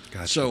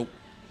 Gotcha. So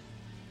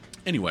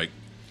anyway,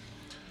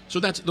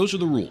 those are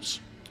the rules.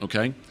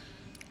 Okay.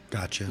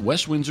 Gotcha.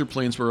 West Windsor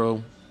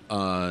Plainsboro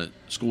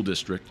School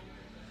District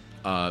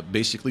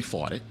basically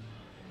fought it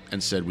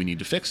and said we need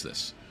to fix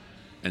this.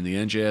 And the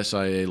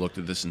NJSIA looked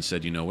at this and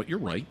said, you know what, you're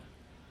right.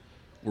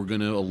 We're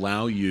going to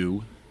allow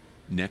you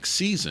next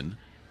season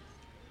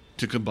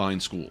to combine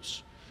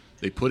schools.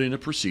 They put in a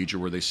procedure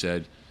where they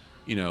said,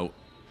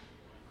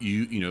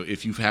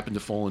 if you happen to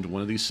fall into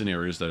one of these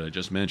scenarios that I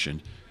just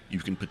mentioned, you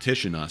can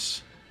petition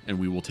us and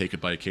we will take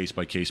it by a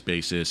case-by-case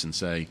basis and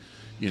say,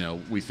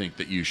 we think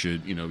that you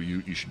should,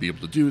 you should be able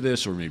to do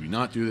this or maybe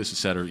not do this, et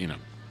cetera.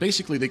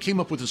 Basically, they came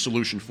up with a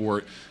solution for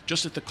it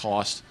just at the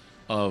cost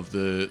of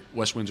the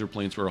West Windsor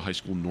Plainsboro High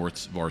School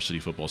North's varsity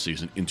football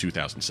season in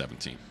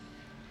 2017.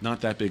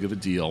 Not that big of a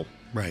deal.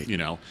 Right.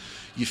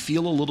 You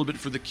feel a little bit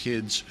for the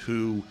kids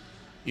who,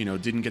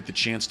 didn't get the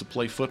chance to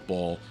play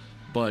football,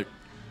 but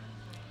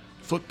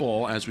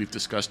football, as we've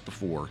discussed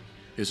before,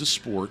 is a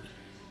sport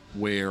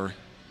where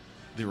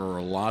there are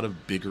a lot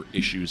of bigger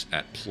issues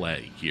at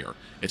play here.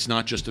 It's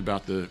not just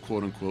about the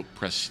quote-unquote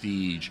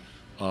prestige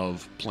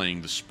of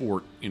playing the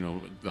sport,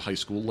 the high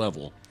school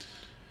level.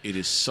 It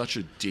is such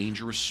a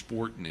dangerous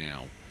sport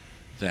now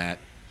that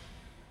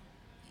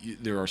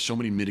there are so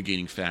many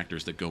mitigating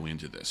factors that go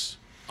into this.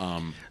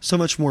 So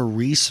much more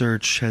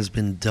research has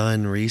been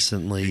done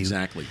recently.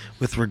 Exactly.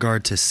 With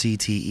regard to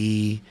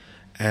CTE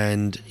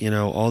and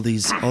all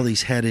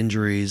these head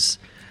injuries,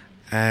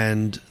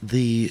 and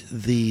the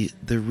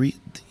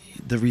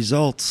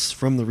results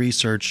from the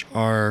research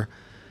are,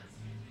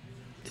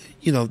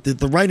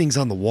 the writing's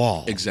on the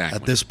wall. Exactly.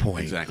 At this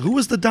point. Exactly. Who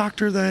was the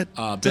doctor that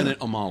Bennett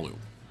Amalu,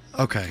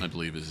 Okay. I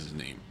believe is his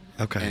name.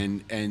 Okay.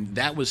 And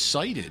that was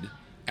cited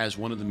as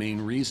one of the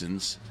main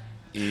reasons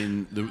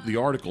in the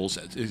articles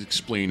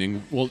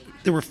explaining, well,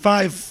 There were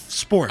 5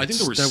 sports. I think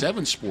there were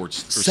 7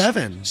 sports. Or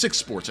 7? 6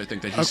 sports, I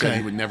think, that he said Okay.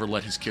 he would never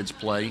let his kids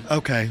play.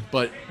 Okay.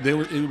 But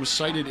it was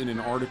cited in an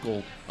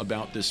article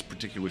about this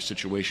particular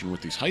situation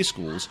with these high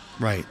schools.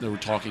 Right. They were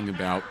talking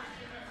about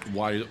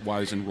why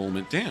is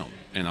enrollment down?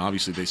 And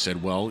obviously they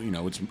said, well,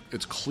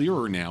 it's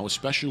clearer now,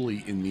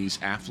 especially in these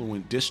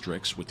affluent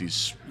districts with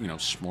these,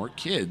 smart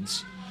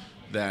kids,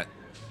 that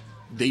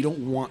they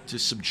don't want to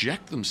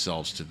subject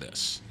themselves to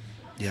this.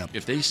 Yeah.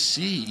 If they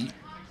see,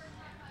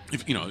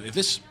 if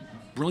this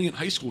brilliant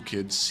high school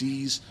kid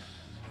sees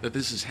that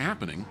this is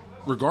happening,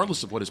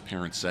 regardless of what his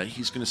parents say,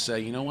 he's going to say,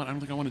 you know what, I don't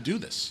think I want to do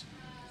this.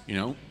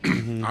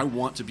 I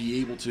want to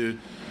be able to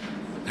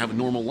have a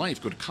normal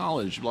life, go to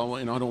college, blah, blah,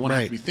 I don't want to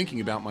have to be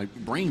thinking about my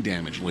brain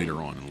damage later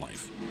on in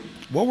life.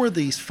 What were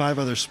these 5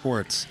 other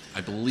sports?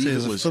 I believe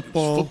it was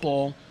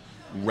football,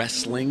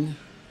 wrestling,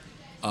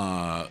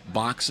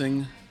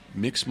 boxing,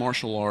 mixed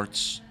martial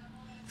arts,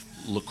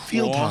 lacrosse.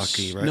 Field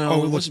hockey, right?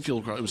 No, it wasn't field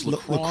lacrosse. It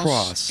was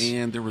lacrosse.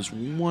 And there was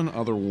one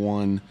other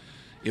one.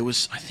 I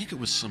think it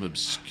was some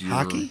obscure.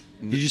 Hockey?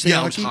 Did you say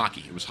yeah,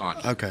 hockey? It was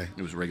hockey. Okay.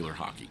 It was regular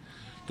hockey.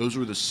 Those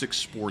were the 6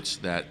 sports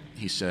that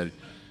he said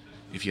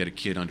if he had a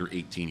kid under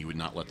 18, he would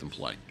not let them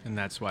play. And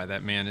that's why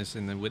that man is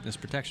in the witness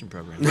protection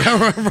program.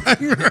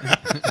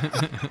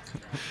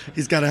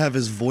 He's got to have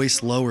his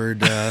voice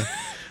lowered,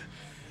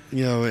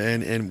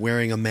 and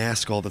wearing a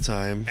mask all the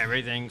time.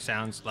 Everything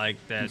sounds like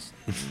this.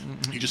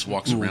 He just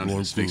walks around and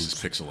his face is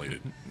pixelated.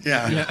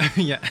 Yeah.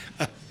 Yeah.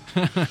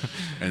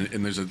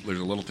 And there's a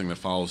little thing that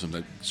follows him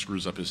that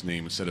screws up his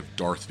name. Instead of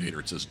Darth Vader,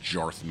 it says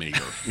Jarth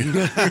Mater.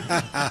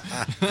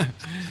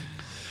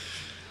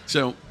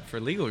 So For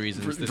legal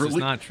reasons, this for is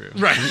not true.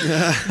 right.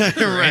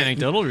 For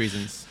anecdotal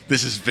reasons.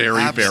 This is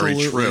very,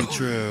 Absolutely very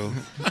true. true.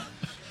 But,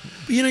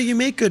 you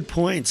make good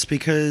points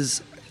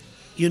because,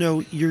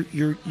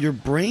 your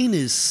brain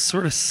is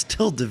sort of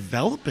still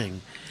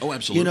developing. Oh,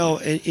 absolutely.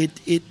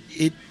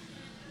 It.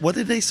 What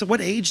did they say?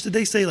 What age did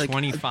they say? Like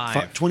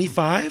 25.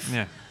 25.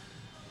 Yeah.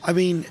 I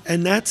mean,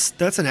 and that's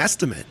an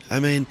estimate. I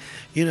mean,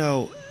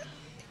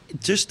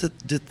 just to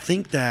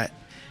think that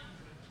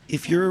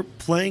if you're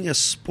playing a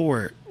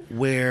sport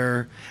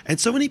where, and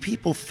so many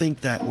people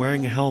think that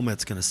wearing a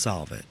helmet's going to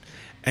solve it,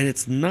 and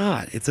it's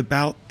not. It's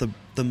about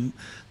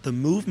the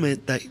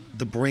movement that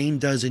the brain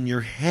does in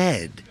your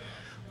head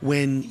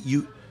when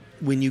you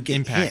get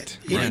Impact.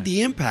 hit. Right.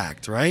 The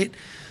impact, right?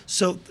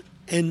 So,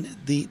 and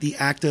the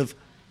act of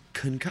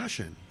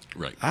concussion.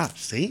 Right.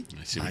 See?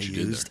 I see what you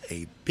did used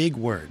a big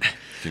word.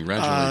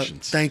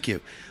 Congratulations. Thank you.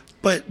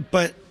 But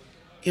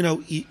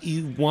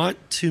you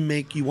want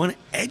to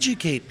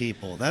educate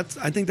people. I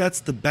think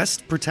that's the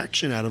best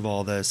protection out of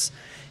all this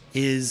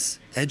is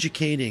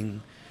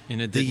educating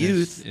the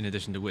youth. In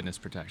addition to witness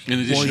protection. In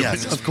addition Well, to yes,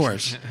 witness of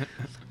course.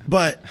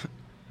 But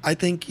I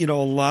think a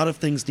lot of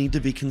things need to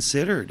be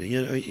considered.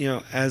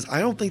 As I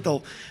don't think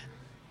they'll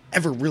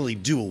ever really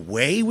do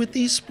away with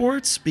these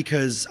sports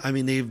because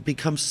they've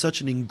become such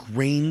an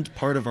ingrained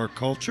part of our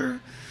culture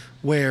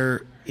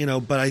where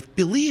but I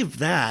believe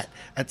that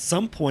at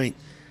some point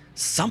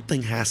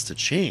something has to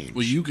change.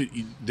 Well,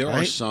 there are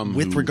right? some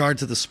with who, regard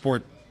to the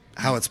sport,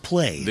 how it's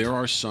played. There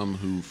are some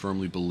who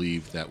firmly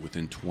believe that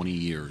within 20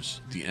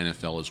 years, the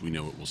NFL as we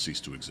know it will cease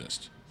to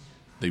exist.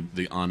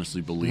 They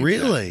honestly believe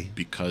Really? that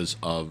because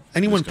of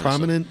Anyone this kind of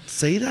prominent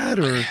say that,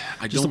 or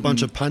just a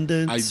bunch of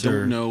pundits? I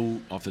don't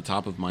know off the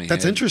top of my head.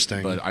 That's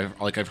interesting. But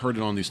I've heard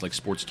it on these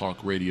sports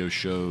talk radio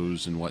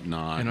shows and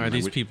whatnot. And are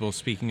these people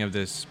speaking of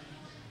this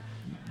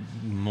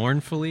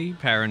mournfully,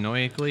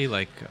 paranoically,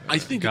 like I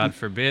think God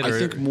forbid? I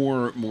think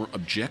more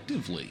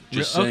objectively,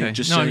 just saying, Okay.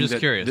 just No, saying I'm just that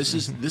curious.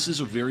 this is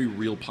a very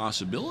real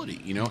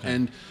possibility,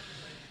 and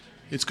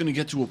it's going to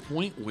get to a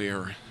point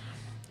where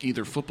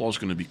either football is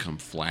going to become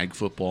flag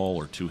football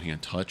or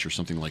two-hand touch or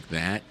something like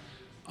that,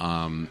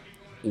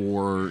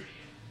 or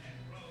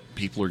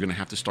people are going to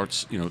have to start,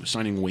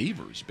 signing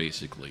waivers,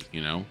 basically,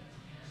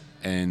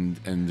 and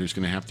there's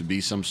going to have to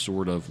be some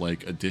sort of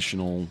like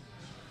additional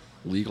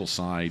legal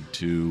side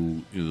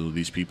to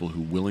these people who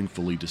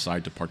willingly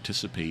decide to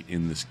participate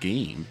in this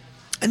game.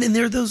 And then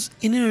there are those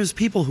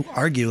people who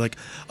argue like,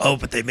 oh,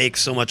 but they make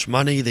so much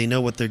money, they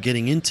know what they're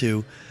getting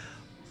into.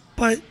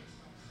 But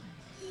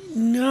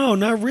no,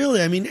 not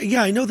really. I mean,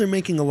 yeah, I know they're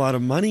making a lot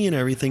of money and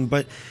everything,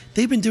 but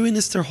they've been doing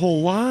this their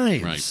whole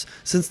lives Right.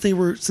 since they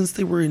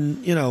were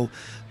in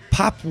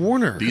Pop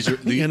Warner. These are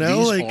these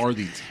are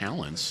the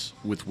talents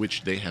with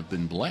which they have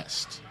been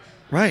blessed.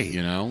 right.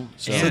 So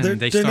So And they're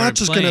they not started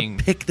just going playing-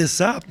 to pick this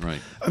up. Right.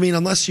 I mean,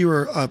 unless you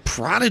were a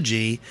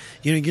prodigy,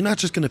 you're not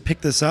just going to pick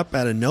this up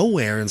out of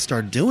nowhere and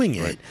start doing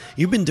it. Right.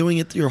 You've been doing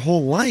it your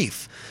whole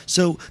life.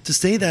 So to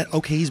say that,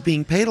 okay, he's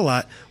being paid a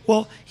lot,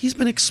 well, he's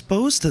been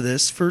exposed to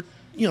this for,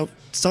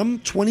 some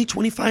 20,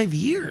 25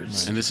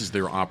 years. and this is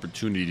their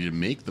opportunity to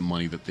make the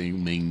money that they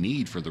may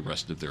need for the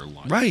rest of their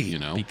life. Right.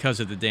 because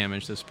of the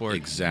damage the sport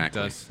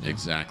Exactly. does.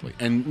 Exactly.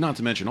 And not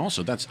to mention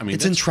also It's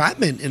that's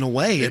entrapment in a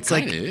way. It It's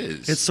like kinda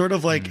is. It's sort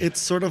of like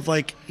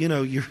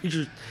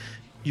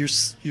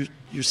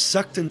you're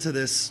sucked into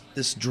this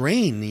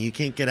drain that you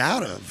can't get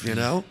out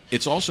of.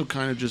 It's also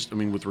kind of just,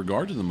 with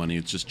regard to the money,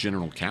 it's just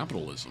general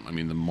capitalism.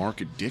 The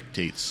market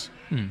dictates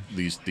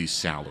these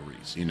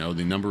salaries.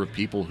 The number of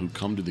people who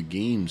come to the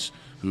games,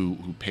 who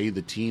pay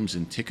the teams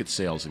in ticket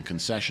sales and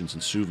concessions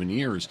and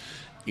souvenirs,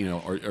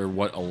 are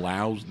what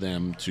allows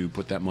them to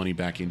put that money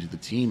back into the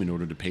team in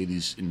order to pay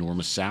these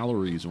enormous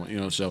salaries. So,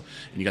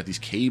 and you got these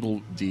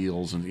cable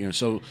deals, and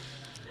so,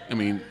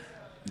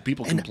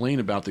 people complain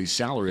about these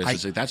salaries. I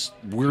say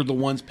we're the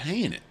ones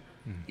paying it.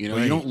 You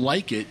Right. don't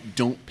like it,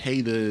 don't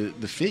pay the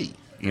fee.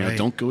 Right.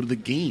 Don't go to the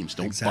games.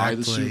 Don't buy the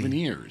Exactly.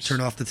 souvenirs.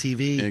 Turn off the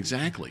TV.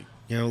 Exactly.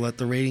 Let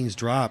the ratings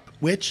drop,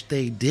 which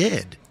they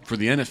did For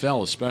the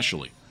NFL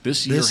especially.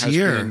 This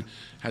year.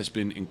 has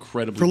been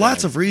incredibly for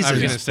lots bad. of I was reasons.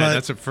 going to say but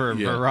that's for a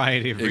Yeah.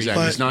 variety of reasons.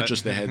 Exactly. It's not but-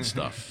 just the head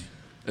stuff.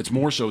 It's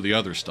more so the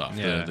other stuff,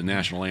 Yeah. the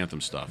national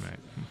anthem stuff. Right.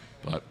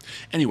 But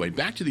anyway,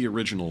 back to the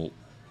original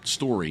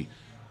story.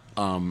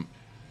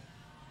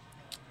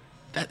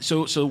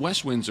 So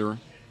West Windsor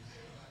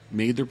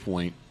made their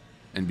point,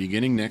 and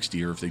beginning next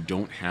year, if they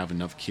don't have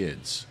enough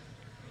kids,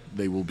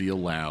 they will be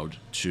allowed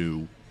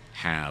to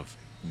have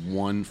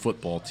one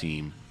football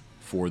team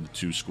for the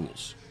two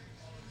schools,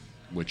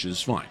 which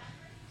is fine,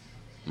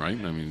 right?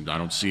 I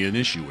don't see an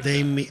issue with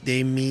they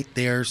that. meet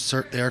their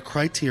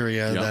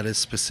criteria Yep. that is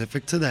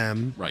specific to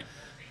them, Right.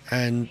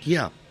 and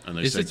yeah. And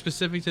they Is said, it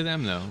specific to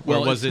them though,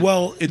 Well, or was it?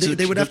 Well, It's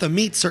they would have but to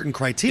meet certain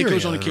criteria. it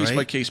goes on a case by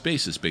right? case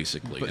basis,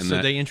 basically. but, and so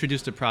that- they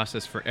introduced a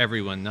process for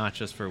everyone, not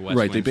just for West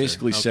right. They Windsor.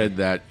 basically Okay. said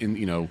that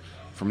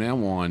from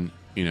now on,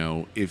 You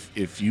know,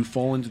 if you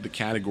fall into the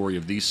category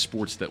of these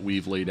sports that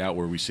we've laid out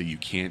where we say you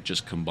can't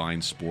just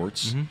combine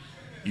sports,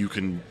 you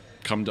can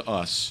come to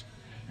us,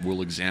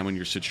 we'll examine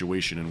your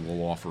situation, and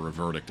we'll offer a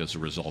verdict as a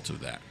result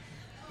of that.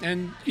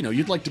 And, you know,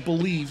 you'd like to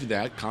believe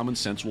that common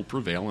sense will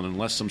prevail, and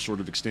unless some sort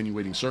of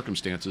extenuating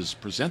circumstances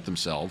present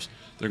themselves,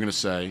 they're going to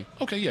say,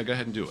 okay, yeah, go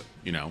ahead and do it.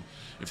 You know,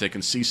 if they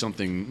can see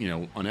something, you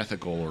know,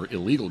 unethical or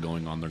illegal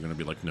going on, they're going to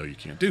be like, no, you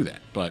can't do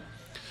that. But,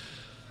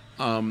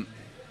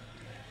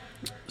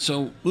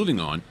 so moving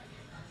on,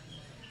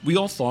 we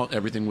all thought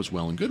everything was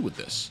well and good with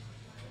this.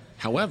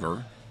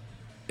 However,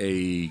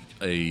 a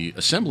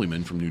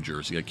assemblyman from New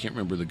Jersey, I can't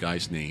remember the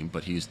guy's name,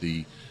 but he's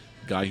the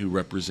guy who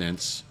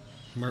represents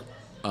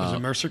is it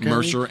Mercer County?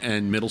 Mercer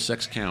and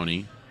Middlesex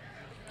County,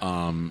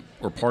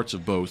 or parts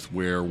of both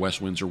where West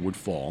Windsor would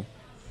fall.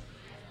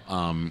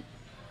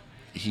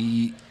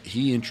 He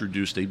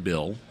introduced a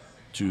bill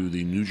to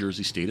the New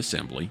Jersey State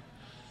Assembly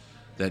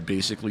that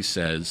basically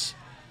says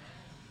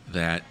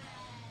that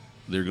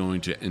they're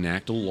going to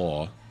enact a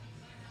law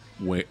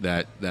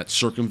that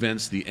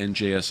circumvents the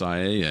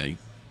NJSIAA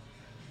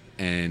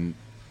and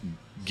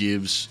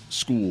gives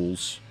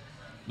schools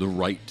the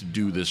right to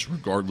do this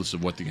regardless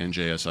of what the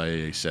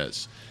NJSIAA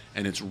says.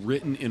 And it's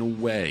written in a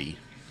way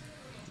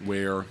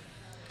where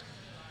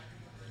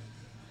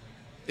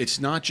it's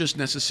not just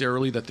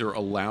necessarily that they're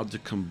allowed to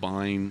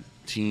combine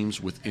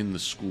teams within the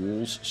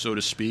schools, so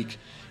to speak.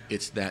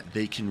 It's that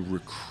they can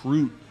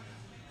recruit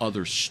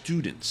other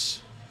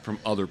students from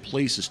other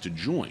places to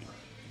join.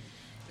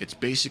 It's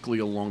basically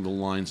along the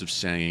lines of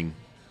saying,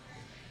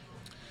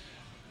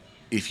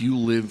 if you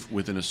live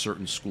within a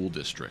certain school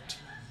district,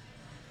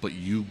 but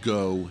you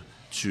go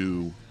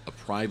to a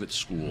private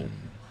school,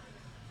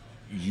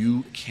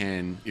 you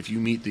can, if you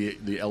meet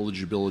the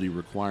eligibility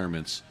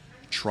requirements,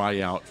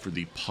 try out for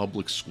the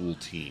public school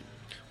team.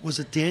 Was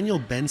it Daniel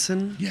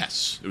Benson?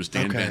 Yes, it was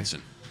Dan Okay.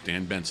 Benson.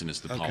 Dan Benson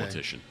is the Okay.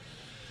 politician.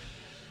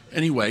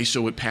 Anyway,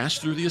 so it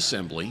passed through the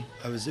assembly.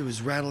 It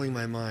was rattling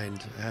my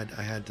mind.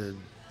 I had to.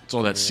 It's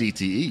all that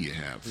CTE you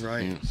have.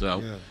 Right. Yeah,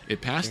 so Yeah.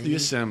 it passed the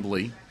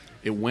assembly.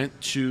 It went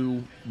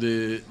to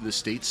the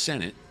state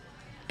senate,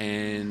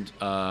 and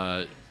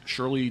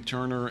Shirley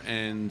Turner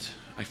and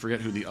I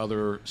forget who the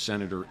other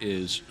senator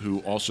is, who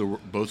also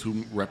both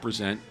who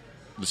represent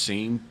the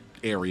same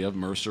area of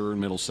Mercer and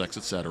Middlesex,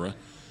 etc.,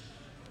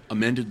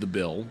 amended the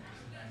bill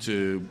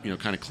to, you know,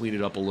 kind of clean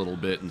it up a little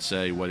bit and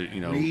say what it,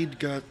 you know, Reed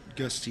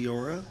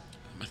Gustiora?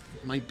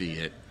 might be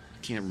it.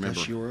 I can't remember.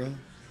 Gustiora?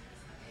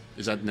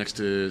 Is that next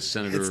to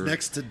Senator? It's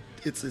next to.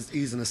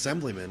 He's an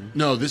assemblyman.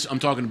 No, I'm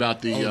talking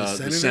about the the the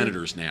senator?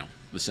 senators now.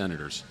 The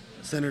senators.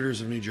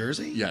 Senators of New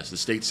Jersey? Yes, the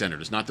state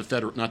senators, not the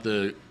federal, not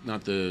the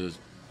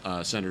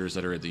senators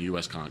that are at the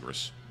U.S.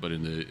 Congress, but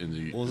in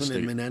the Wasn't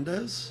state. it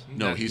Menendez?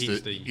 No, No, he's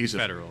he's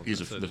federal. He's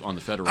That's on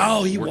the federal.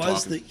 Oh, level. he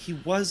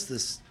was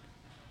this.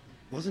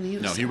 Wasn't he?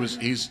 No, he was.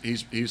 He's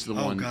the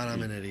Oh one. God,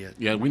 I'm an idiot.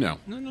 Yeah, we know.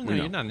 No, We know.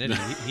 you're not an idiot.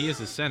 He is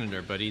a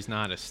senator, but he's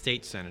not a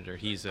state senator.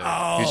 He's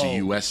a He's a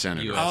U.S.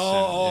 senator. US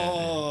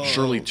Oh.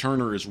 Shirley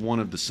Turner is one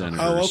of the senators.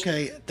 Oh,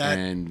 okay.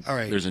 and all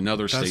right. there's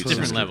another That's state what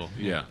different senator. level.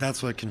 Yeah.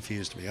 That's what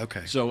confused me.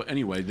 Okay. So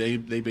anyway, they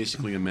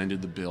basically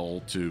amended the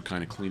bill to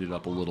kind of clean it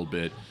up a little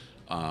bit,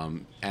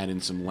 add in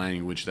some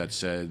language that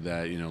said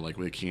that, you know, like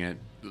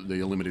they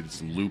eliminated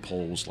some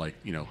loopholes, like,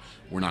 you know,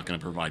 we're not going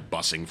to provide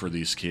busing for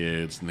these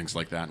kids and things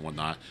like that and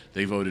whatnot.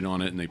 They voted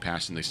on it and they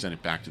passed and they sent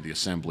it back to the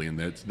assembly, and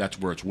that's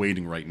where it's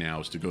waiting right now,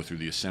 is to go through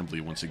the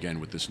assembly once again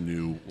with this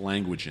new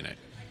language in it.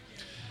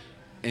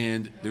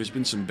 And there's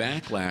been some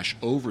backlash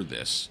over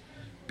this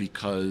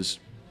because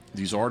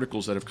these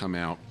articles that have come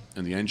out,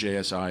 and the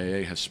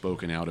NJSIAA has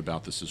spoken out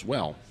about this as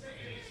well.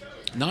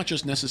 Not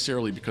just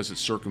necessarily because it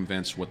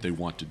circumvents what they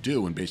want to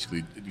do and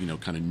basically, you know,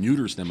 kind of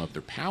neuters them of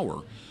their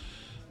power,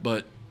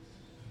 but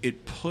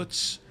it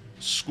puts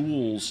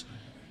schools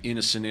in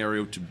a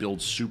scenario to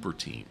build super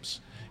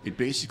teams. It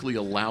basically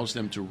allows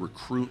them to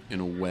recruit in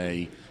a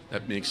way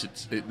that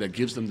that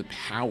gives them the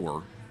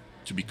power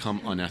to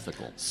become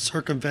unethical.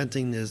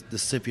 Circumventing the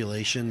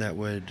stipulation that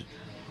would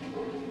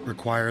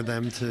require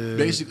them to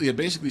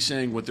Basically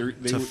saying what they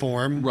to would-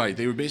 form. Right.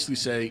 They would basically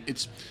say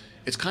it's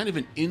kind of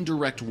an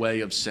indirect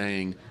way of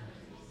saying,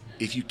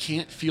 if you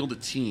can't field a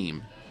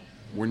team,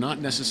 we're not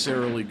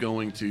necessarily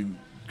going to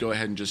go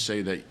ahead and just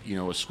say that, you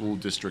know, a school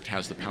district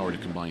has the power to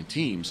combine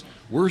teams.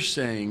 We're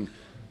saying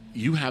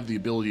you have the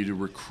ability to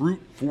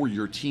recruit for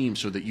your team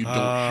so that you don't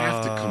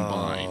have to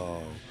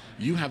combine.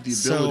 You have the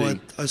ability.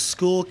 So a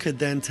school could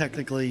then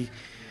technically,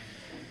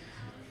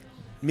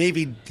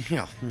 maybe, you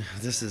know,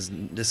 this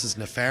is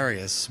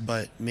nefarious,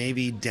 but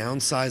maybe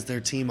downsize their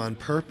team on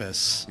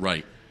purpose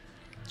Right.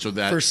 So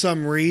that for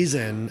some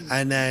reason,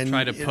 and then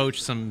try to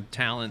poach some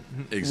talent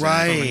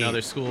Exactly. from Right.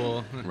 another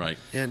school. right.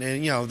 and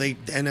you know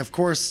and of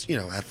course, you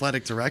know,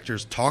 athletic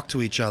directors talk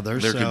to each other.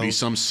 There so could be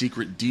some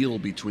secret deal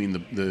between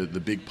the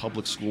big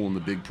public school and the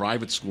big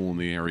private school in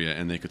the area,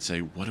 and they could say,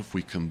 what if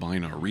we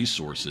combine our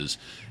resources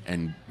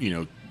and, you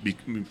know,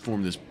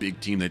 form this big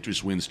team that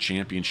just wins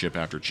championship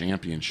after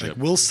championship.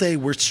 we'll say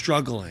we're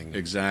struggling.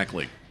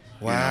 Exactly.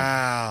 You know?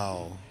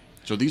 Wow.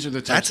 So these are the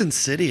That's types.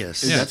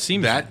 insidious. Yeah, it That's-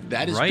 seems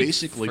that is ripe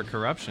basically for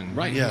corruption.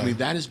 Right. Yeah. I mean,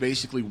 that is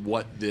basically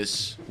what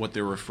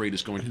they're afraid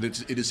is going.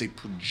 It is a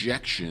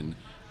projection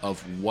of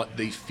what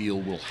they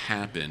feel will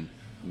happen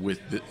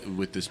with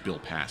this bill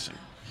passing.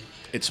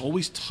 It's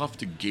always tough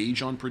to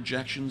gauge on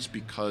projections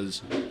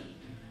because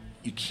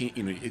you can't.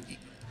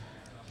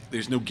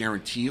 There's no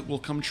guarantee it will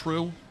come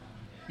true.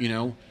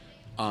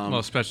 Well,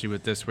 especially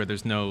with this, where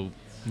there's no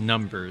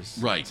numbers.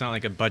 Right. It's not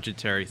like a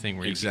budgetary thing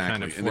where you can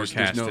kind of And there's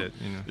forecast no, it.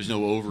 There's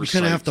no oversight. You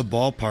kind of have to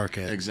ballpark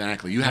it.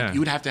 Exactly. You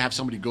would have to have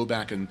somebody go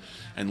back and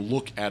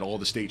look at all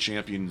the state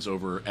champions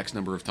over X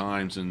number of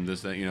times and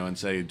this that and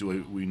say,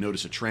 we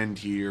notice a trend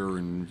here,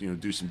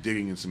 and do some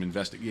digging and some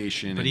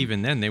investigation. But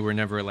even then, they were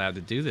never allowed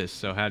to do this.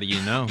 So how do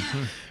you know?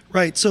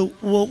 Right. So,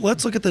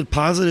 let's look at the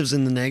positives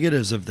and the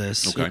negatives of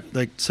this.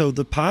 Okay. So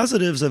the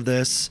positives of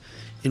this,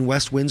 in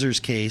West Windsor's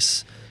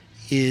case,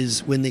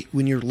 is when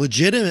you're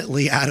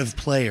legitimately out of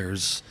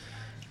players,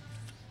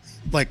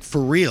 like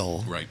for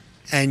real, Right.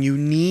 and you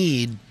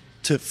need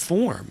to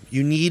form.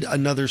 You need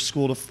another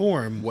school to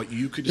form. What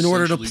you could in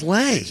order to essentially-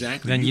 play.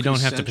 Exactly. Then you could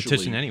don't have to essentially-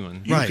 petition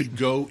anyone. You Right.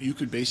 You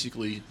could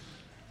basically,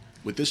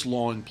 with this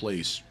law in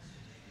place,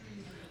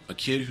 a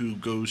kid who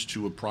goes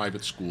to a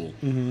private school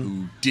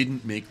who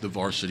didn't make the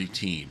varsity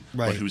team,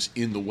 Right. but who's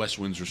in the West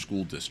Windsor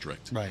School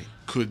District, Right.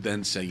 could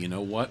then say, you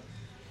know what?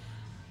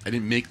 I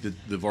didn't make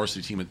the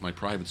varsity team at my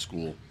private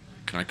school.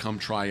 Can I come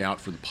try out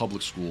for the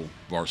public school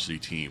varsity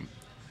team?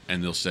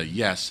 And they'll say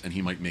yes, and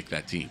he might make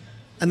that team.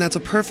 And that's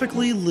a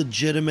perfectly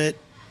legitimate.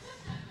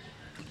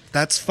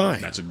 That's fine.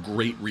 That's a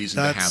great reason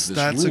to have this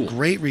that's rule. a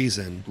great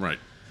reason. Right.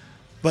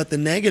 But the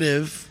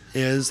negative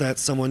is that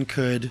someone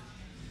could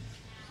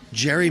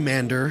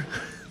gerrymander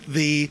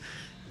the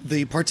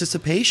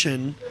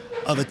participation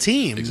of a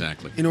team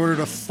Exactly. in order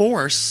to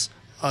force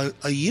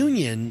a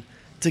union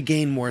to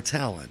gain more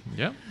talent.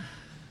 Yep.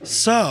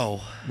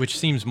 So, Which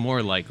seems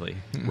more likely.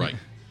 Right.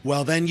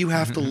 well, then you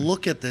have to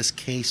look at this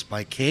case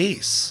by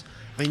case.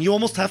 I mean, you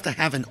almost have to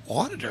have an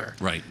auditor.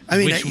 Right. I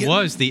mean, Which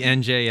was the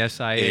NJSIA.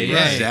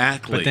 Right.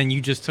 Exactly. But then you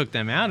just took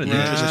them out of this,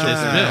 Right.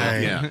 this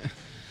bill. Yeah.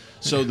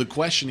 So the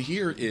question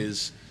here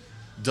is,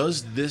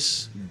 does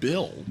this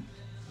bill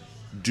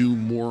do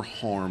more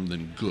harm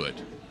than good?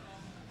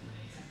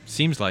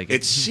 Seems like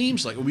It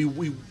seems like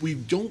we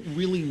don't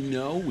really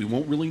know. We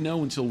won't really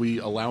know until we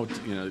allow it,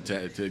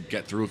 to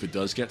get through, if it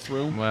does get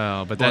through.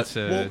 Well, but that's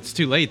well- it's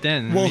too late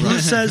then. Well, who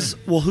says?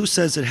 Well, who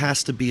says it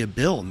has to be a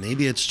bill?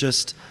 Maybe it's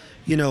just,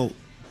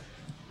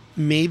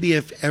 maybe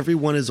if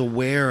everyone is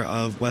aware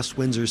of West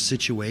Windsor's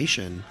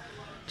situation,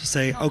 to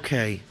say,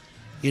 okay,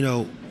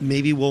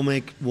 maybe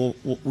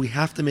we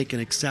have to make an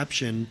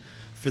exception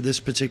for this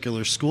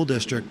particular school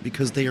district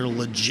because they are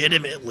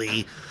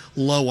legitimately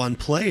low on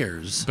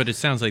players. But it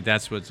sounds like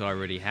that's what's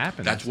already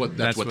happened. That's what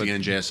the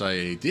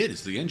NJSIA did.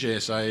 Is the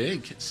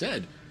NJSIA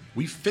said,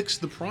 we fixed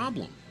the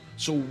problem.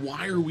 So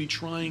why are we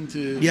trying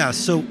to? Yeah,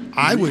 so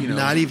I would you know-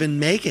 not even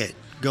make it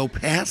go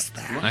past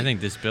that. I think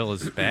this bill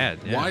is bad.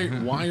 Yeah.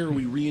 Why are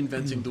we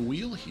reinventing the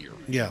wheel here?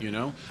 Yeah.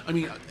 I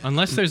mean,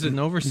 Unless there's an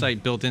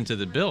oversight built into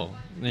the bill,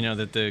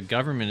 that the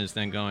government is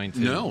then going to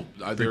no,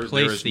 there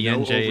replace is the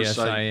no NJSIA.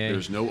 oversight.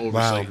 There's no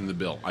oversight Wow. in the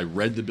bill. I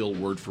read the bill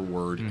word for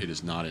word. It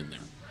is not in there.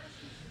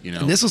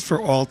 And this is for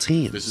all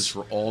teams. This is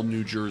for all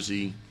New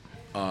Jersey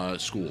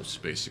schools,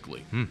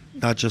 basically.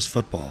 not just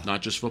football.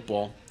 Not just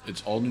football.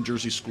 It's all New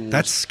Jersey schools.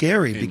 That's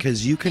scary in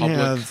because you can public,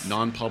 have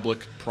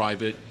non-public,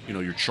 private.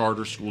 Your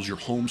charter schools, your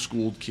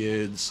homeschooled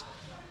kids,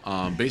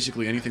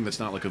 basically anything that's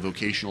not like a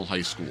vocational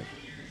high school.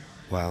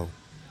 Wow.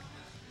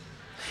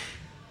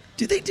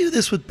 Do they do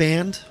this with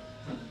band?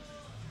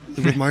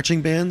 With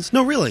marching bands?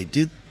 No, really.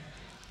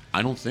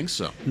 I don't think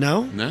so.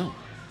 No? No.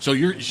 So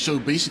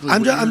basically,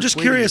 I'm what you're just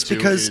equating curious it to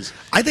because is-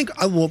 I think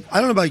I don't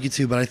know about you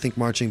two, but I think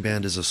marching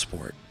band is a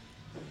sport.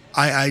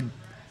 I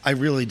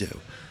really do.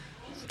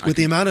 With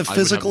the amount of I would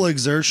have- physical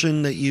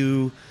exertion that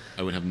you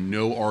I would have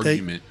no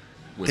argument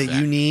with that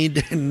you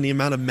need and the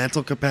amount of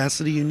mental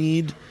capacity you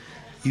need,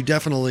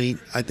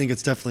 I think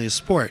it's definitely a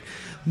sport.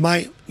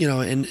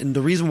 And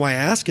the reason why I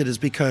ask it is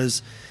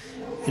because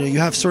you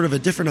have sort of a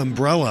different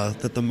umbrella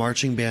that the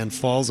marching band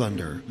falls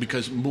under.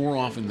 Because more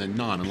often than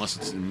not, unless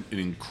it's an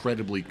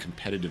incredibly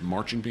competitive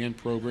marching band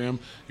program,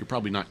 you're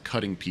probably not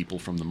cutting people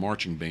from the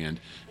marching band,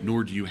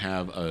 nor do you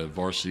have a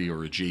varsity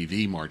or a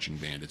JV marching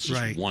band. It's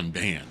just Right. one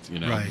band,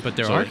 Right. But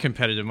there So- are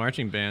competitive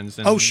marching bands,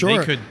 and Oh, sure.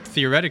 they could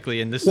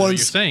theoretically, and this is Well, what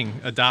it's- you're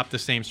saying, adopt the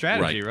same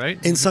strategy, right?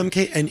 In some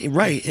and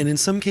in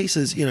some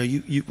cases,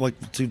 you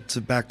like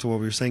to back to what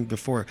we were saying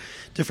before,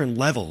 different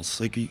levels.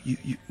 Like you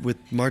with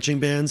marching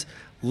bands,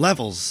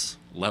 levels.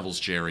 Levels,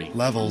 Jerry.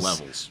 Levels.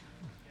 Levels.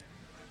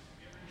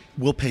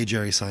 We'll pay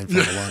Jerry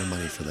Seinfeld a lot of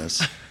money for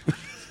this.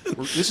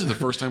 This is the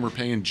first time we're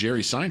paying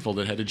Jerry Seinfeld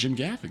that had a Jim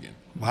Gaffigan.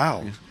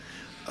 Wow.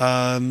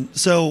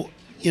 So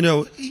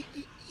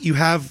you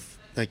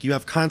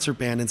have concert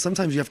band, and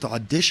sometimes you have to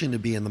audition to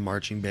be in the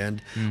marching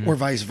band, or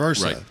vice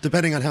versa, Right.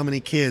 depending on how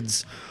many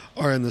kids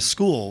are in the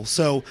school.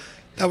 So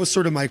that was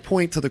sort of my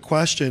point to the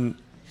question: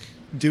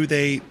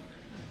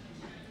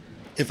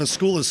 if a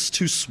school is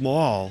too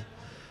small,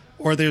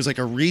 or there's like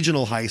a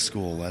regional high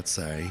school, let's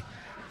say.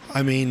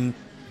 I mean,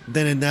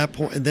 then in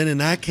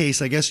that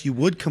case, I guess you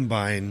would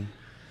combine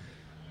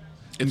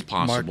It's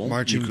possible.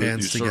 marching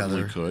bands you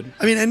together. Certainly could.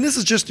 I mean, and this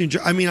is just New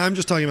Jersey. I mean, I'm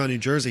just talking about New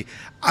Jersey.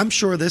 I'm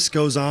sure this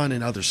goes on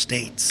in other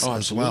states Oh, as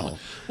absolutely. well.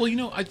 Well, you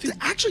know, I think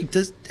Actually,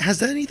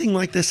 has anything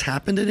like this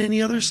happened in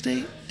any other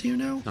state? Do you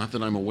know? not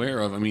that I'm aware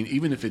of. I mean,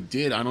 even if it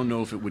did, I don't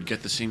know if it would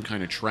get the same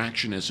kind of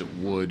traction as it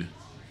would,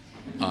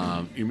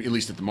 at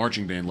least at the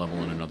marching band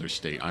level in another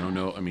state. I don't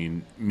know. I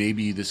mean,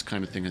 maybe this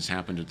kind of thing has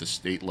happened at the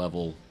state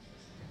level.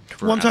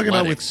 For Well, I'm talking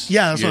about with- athletics.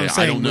 yeah, that's what I'm I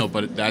saying, don't know, with-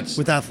 but that's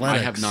with I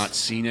athletics. have not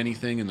seen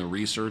anything in the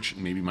research.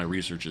 Maybe my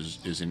research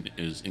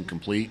is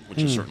incomplete, which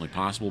is certainly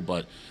possible.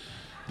 But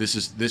this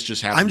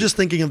just happened. I'm just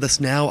thinking of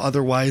this now.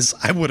 Otherwise,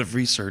 I would have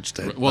researched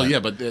it. Well, yeah,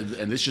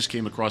 and this just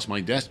came across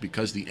my desk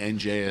because the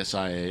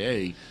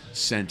NJSIAA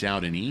sent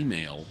out an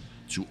email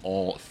to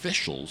all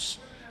officials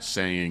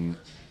saying,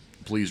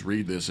 please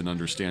read this and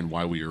understand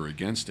why we are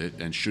against it,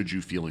 and should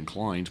you feel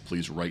inclined,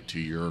 please write to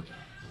your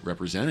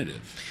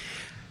representative.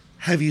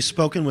 Have you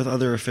spoken with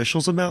other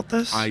officials about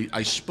this?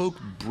 I spoke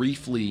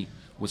briefly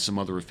with some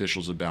other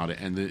officials about it,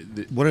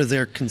 and What are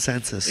their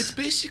consensus? it's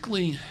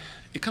basically,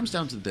 it comes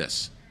down to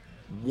this.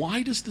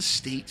 Why does the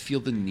state feel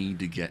the need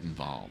to get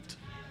involved?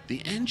 The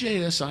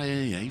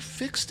NJSIAA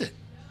fixed it.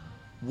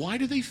 Why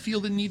do they feel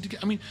the need to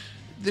get... I mean,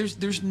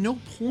 there's no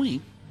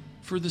point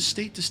for the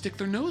state to stick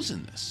their nose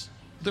in this.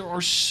 There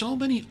are so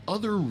many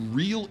other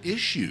real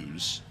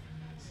issues,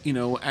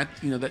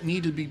 that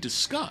need to be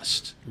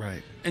discussed.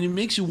 Right. And it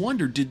makes you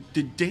wonder,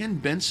 did Dan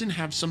Benson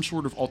have some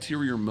sort of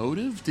ulterior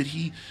motive? Did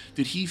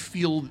he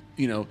feel,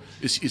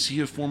 is he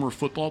a former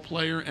football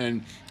player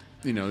and,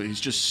 he's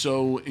just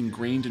so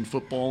ingrained in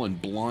football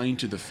and blind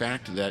to the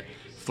fact that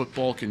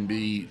football can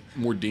be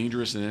more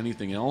dangerous than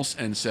anything else,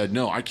 and said,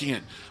 no, I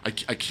can't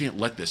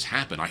let this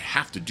happen. I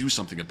have to do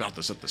something about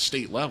this at the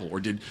state level? Or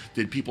did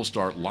people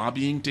start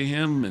lobbying to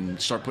him and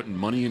start putting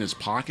money in his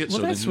pocket? Well,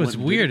 so that's that he what's went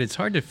and did weird. it? It's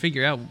hard to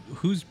figure out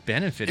who's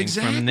benefiting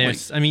Exactly. from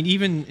this. I mean,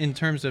 even in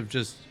terms of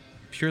just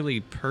purely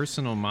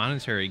personal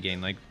monetary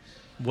gain, like,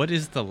 what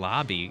is the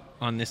lobby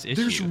on this issue?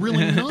 There's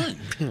really none.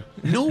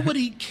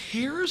 Nobody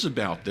cares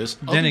about this.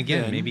 Then other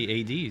again, than-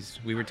 maybe ADs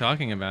we were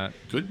talking about.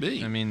 Could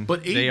be. I mean,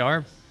 but they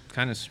are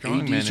kind of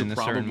strong men ADs in are a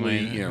certain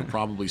probably, way.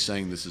 probably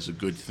saying this is a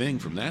good thing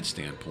from that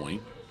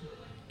standpoint.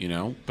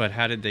 But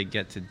how did they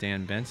get to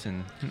Dan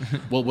Benson?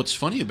 Well, what's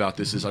funny about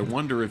this is I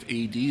wonder if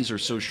ADs are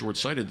so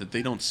short-sighted that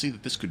they don't see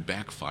that this could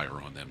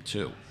backfire on them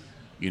too.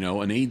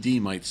 An AD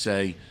might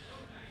say,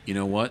 you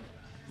know what,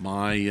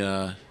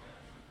 my,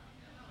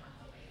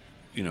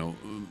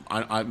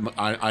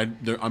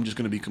 I'm just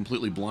going to be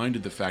completely blind to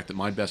the fact that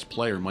my best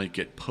player might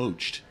get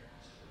poached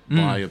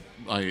by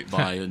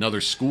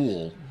another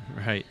school.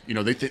 Right.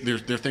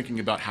 They're thinking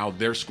about how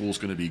their school's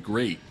going to be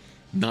great,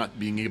 not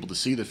being able to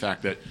see the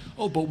fact that,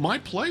 but my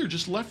player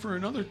just left for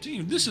another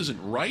team. This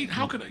isn't right.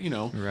 How could I,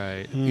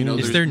 Right.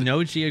 Is Is there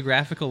no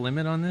geographical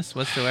limit on this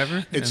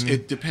whatsoever?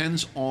 It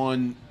depends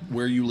on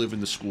where you live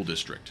in the school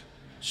district.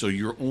 So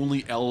you're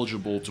only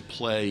eligible to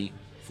play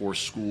for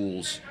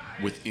schools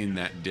within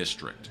that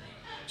district.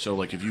 So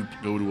like if you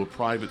go to a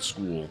private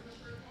school,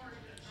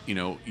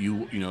 and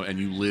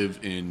you live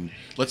in,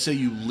 let's say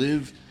you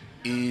live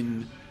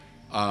in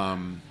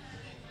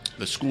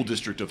the school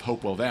district of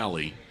Hopewell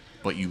Valley,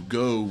 but you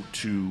go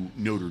to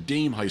Notre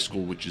Dame High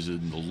School, which is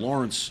in the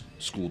Lawrence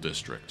School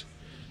District,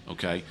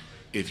 okay?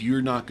 If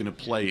you're not going to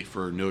play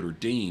for Notre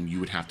Dame, you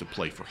would have to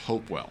play for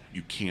Hopewell.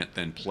 You can't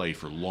then play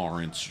for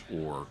Lawrence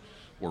or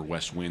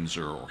West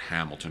Windsor or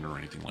Hamilton or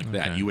anything like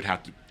that. Okay. You would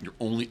have to. You're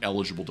only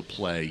eligible to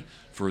play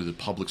for the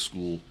public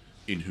school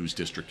in whose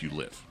district you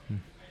live.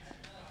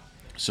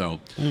 So,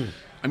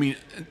 I mean,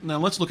 now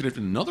let's look at it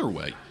in another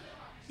way.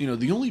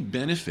 The only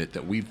benefit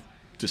that we've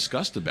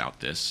discussed about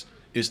this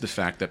is the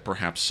fact that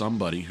perhaps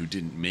somebody who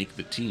didn't make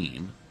the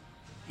team,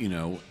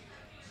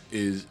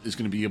 is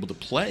going to be able to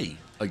play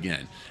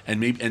again, and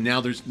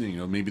now there's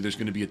maybe there's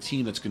going to be a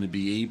team that's going to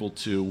be able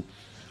to.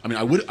 I mean,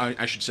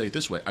 I should say it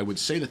this way. I would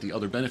say that the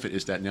other benefit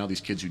is that now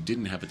these kids who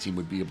didn't have a team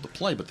would be able to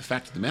play. But the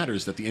fact of the matter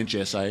is that the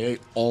NJSIAA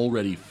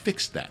already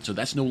fixed that, so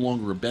that's no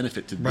longer a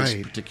benefit to this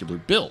Right. particular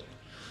bill.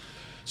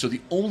 So the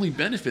only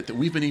benefit that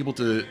we've been able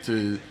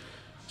to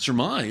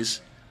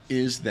surmise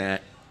is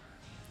that,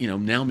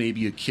 now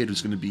maybe a kid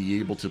is going to be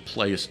able to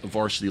play a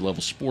varsity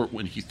level sport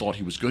when he thought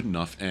he was good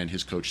enough and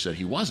his coach said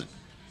he wasn't.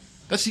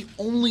 That's the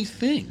only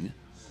thing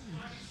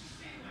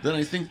that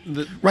I think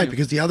that... Right,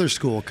 because the other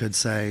school could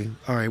say,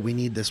 all right, we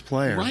need this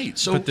player. Right.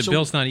 So, but the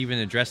bill's not even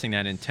addressing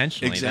that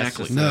intentionally.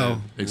 Exactly. That's just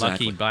No. a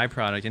Exactly. lucky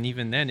byproduct. And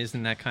even then,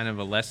 isn't that kind of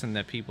a lesson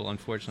that people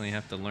unfortunately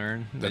have to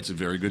learn? That's That a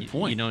very good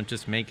point. You don't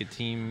just make a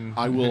team.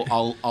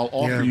 I'll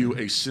offer Yeah. you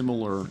a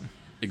similar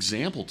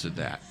example to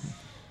that.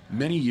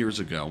 Many years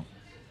ago,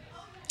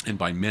 and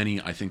by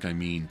many I think I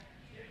mean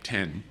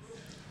 10,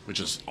 which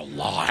is a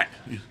lot.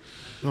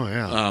 Oh,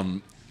 yeah.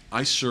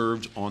 I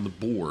served on the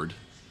board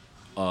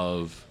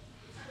of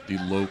the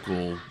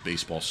local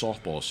baseball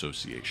softball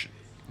association.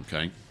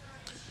 Okay,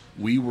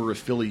 we were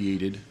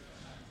affiliated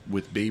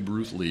with Babe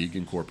Ruth League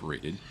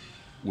Incorporated,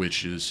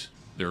 which is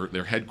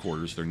their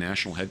headquarters, their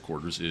national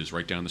headquarters is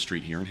right down the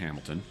street here in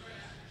Hamilton.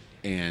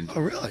 And Oh,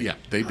 really? Yeah,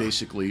 they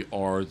basically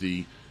are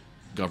the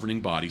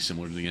governing body,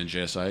 similar to the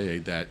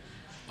NJSIA,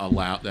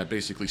 that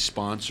basically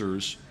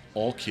sponsors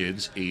all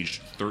kids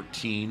aged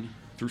 13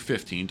 through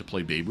 15 to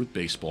play Babe Ruth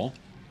baseball,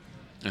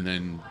 and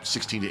then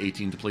 16 to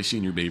 18 to play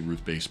senior Babe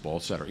Ruth baseball,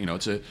 et cetera. You know,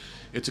 it's a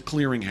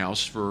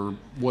clearinghouse for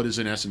what is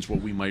in essence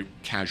what we might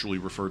casually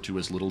refer to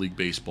as Little League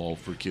baseball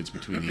for kids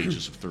between the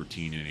ages of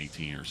 13 and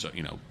 18 or so,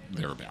 you know,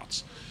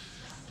 thereabouts.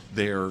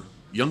 Their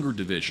younger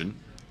division,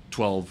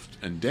 12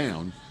 and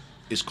down,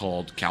 is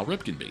called Cal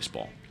Ripken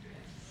baseball,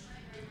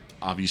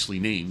 obviously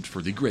named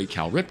for the great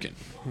Cal Ripken.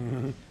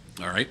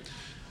 All right,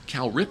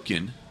 Cal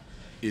Ripken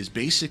is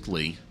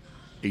basically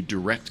a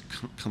direct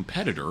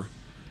competitor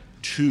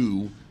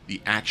to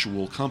the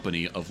actual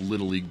company of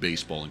Little League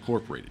Baseball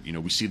Incorporated. You know,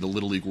 we see the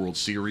Little League World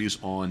Series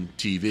on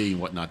TV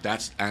and whatnot.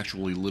 That's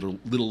actually Little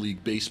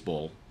League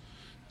Baseball,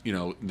 you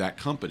know, that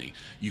company.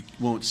 You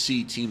won't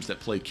see teams that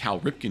play Cal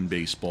Ripken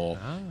baseball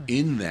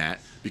in that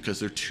because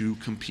they're two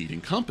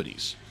competing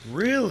companies.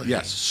 Really?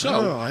 Yes.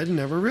 So I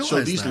never realized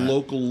so these that.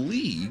 local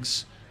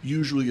leagues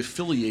usually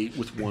affiliate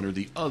with one or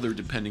the other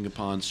depending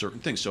upon certain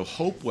things. So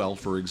Hopewell,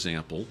 for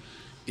example,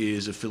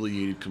 is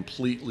affiliated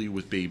completely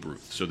with Babe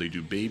Ruth. So they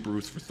do Babe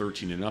Ruth for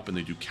 13 and up, and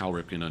they do Cal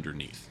Ripken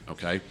underneath.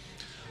 Okay.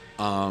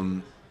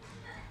 Trying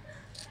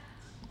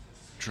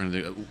to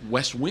think.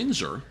 West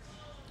Windsor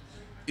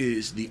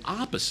is the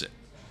opposite.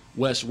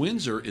 West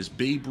Windsor is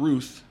Babe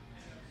Ruth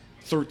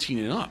 13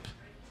 and up,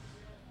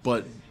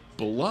 but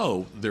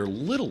below their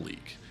Little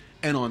League.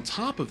 And on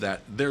top of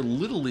that, their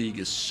Little League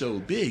is so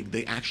big,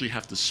 they actually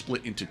have to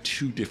split into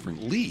two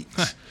different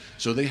leagues.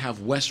 So they have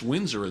West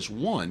Windsor as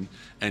one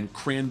and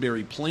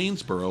Cranberry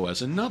Plainsboro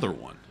as another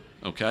one.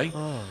 Okay?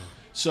 Oh.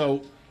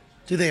 So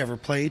Do they ever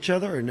play each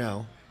other or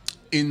no?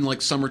 in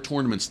like summer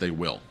tournaments, they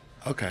will.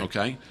 Okay.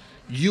 Okay?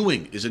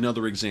 Ewing is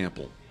another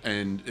example.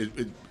 And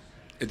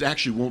it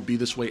actually won't be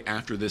this way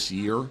after this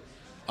year.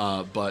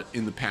 But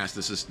in the past,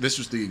 this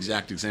was the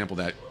exact example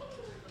that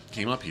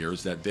came up here,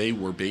 is that they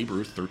were Babe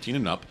Ruth 13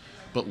 and up,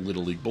 but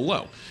Little League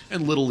below.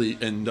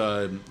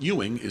 And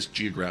Ewing is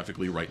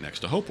geographically right next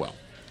to Hopewell.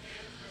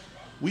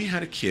 We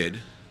had a kid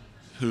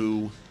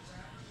who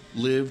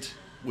lived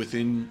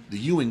within the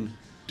Ewing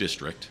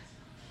district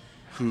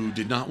who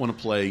did not want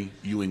to play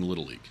Ewing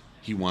Little League.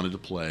 He wanted to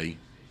play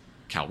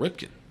Cal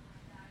Ripken.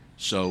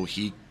 So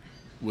he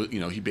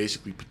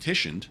basically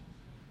petitioned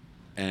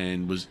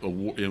and was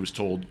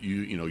told,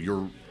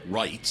 your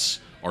rights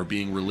are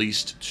being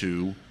released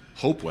to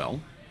Hopewell.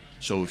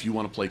 So if you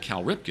want to play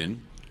Cal Ripken,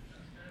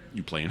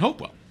 you play in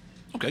Hopewell.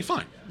 Okay,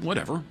 fine,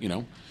 whatever, you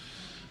know.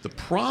 The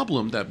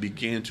problem that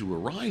began to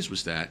arise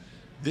was that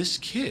this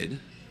kid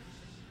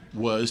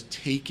was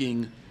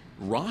taking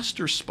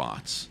roster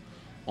spots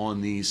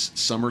on these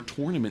summer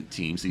tournament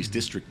teams, these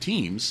district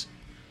teams,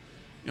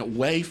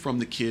 away from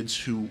the kids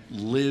who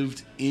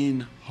lived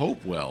in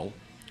Hopewell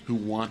who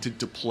wanted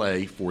to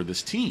play for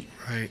this team.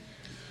 Right.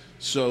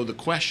 So the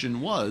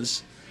question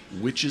was,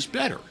 which is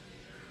better?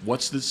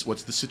 What's the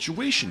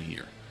situation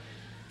here?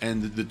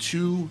 And the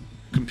two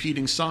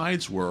competing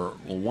sides were,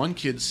 well,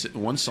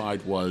 one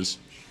side was,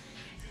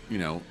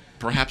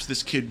 perhaps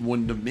this kid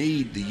wouldn't have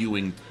made the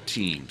Ewing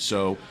team,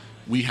 so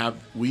we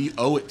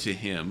owe it to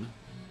him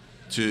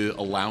to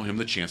allow him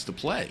the chance to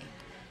play.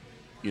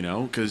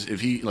 Because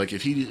if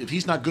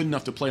he's not good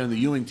enough to play on the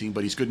Ewing team,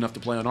 but he's good enough to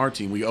play on our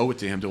team, we owe it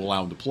to him to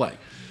allow him to play.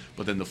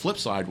 But then the flip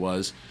side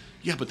was,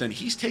 yeah, but then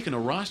he's taken a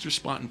roster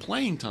spot and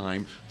playing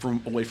time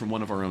away from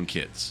one of our own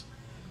kids.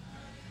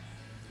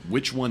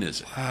 Which one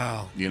is it?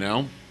 Wow.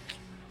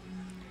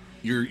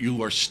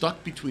 You are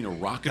stuck between a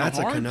rock and That's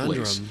a a hard conundrum.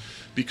 place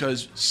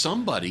because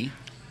some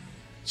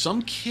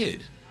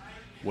kid,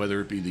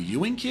 whether it be the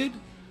Ewing kid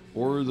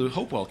or the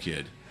Hopewell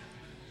kid,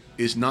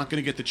 is not going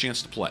to get the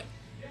chance to play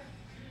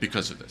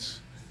because of this.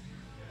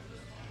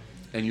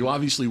 And you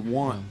obviously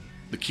want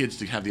the kids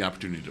to have the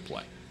opportunity to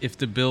play. If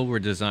the bill were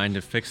designed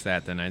to fix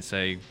that, then I'd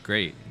say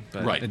great.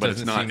 But Right, it but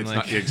it's doesn't not- seem it's like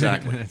not-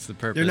 exactly. that's the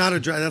purpose. They're not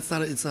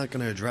it's not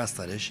going to address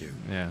that issue.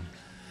 Yeah.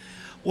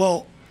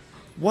 Well,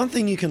 one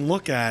thing you can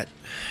look at,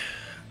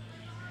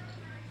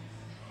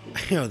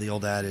 the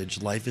old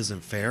adage, life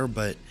isn't fair,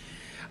 but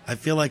I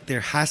feel like there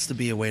has to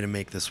be a way to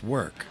make this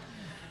work.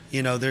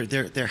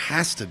 There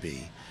has to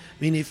be.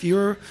 I mean,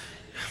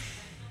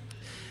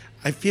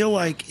 I feel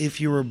like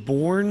if you were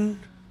born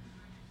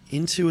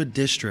into a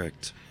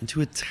district,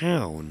 into a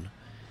town,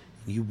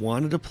 you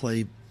wanted to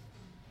play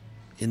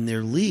in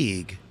their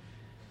league,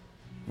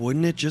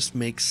 wouldn't it just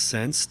make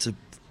sense to,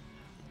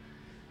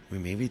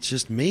 maybe it's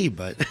just me,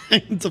 but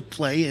to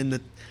play in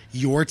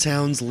your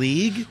town's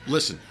league?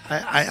 Listen,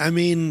 I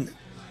mean,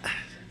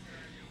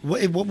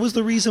 what was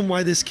the reason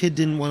why this kid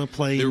didn't want to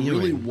play there in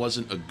really Ewing?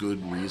 wasn't a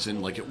good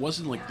reason. Like, it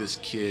wasn't like this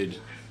kid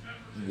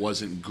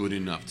wasn't good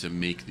enough to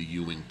make the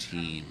Ewing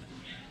team,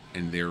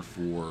 and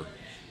therefore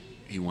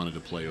he wanted to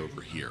play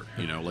over here.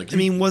 You know, like I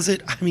mean, was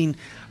it? I mean,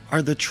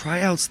 are the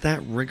tryouts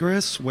that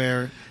rigorous?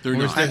 Where they're Or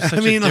is not. there such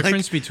I mean, a like-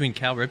 difference between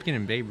Cal Ripken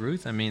and Babe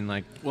Ruth? I mean,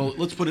 like, Well,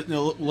 let's put it.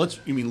 No,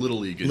 you mean Little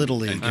League? Little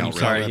League, And Cal I'm Ripken.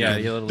 sorry, Ripken. yeah,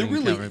 Little The League and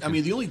really, Cal I Ripken.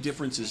 mean, the only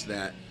difference is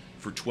that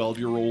for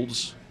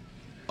 12-year-olds,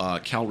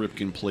 Cal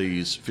Ripken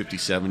plays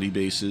 50-70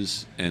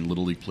 bases, and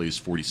Little League plays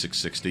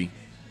 46-60.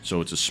 So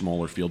it's a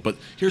smaller field. But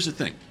here's the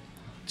thing: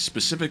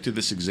 specific to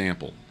this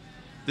example,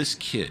 this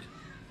kid,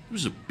 he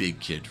was a big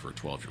kid for a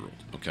 12-year-old.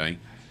 Okay,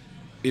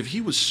 if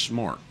he was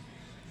smart,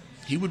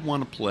 he would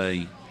want to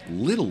play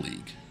Little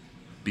League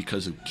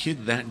because a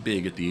kid that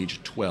big at the age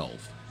of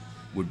 12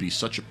 would be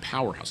such a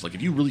powerhouse. Like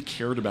if you really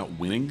cared about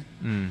winning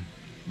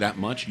that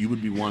much, you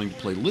would be wanting to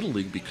play Little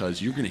League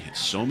because you're going to hit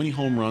so many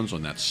home runs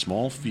on that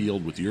small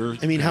field with your.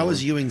 I mean, how power.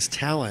 was Ewing's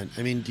talent?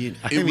 I mean,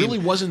 It really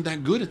wasn't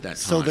that good at that time.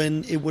 So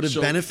then it would have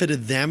So-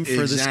 benefited them for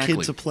this Exactly.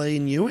 kid to play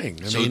in Ewing.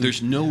 I So mean,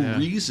 there's no Yeah.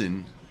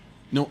 reason,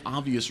 no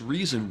obvious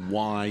reason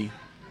why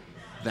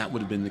that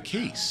would have been the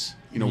case.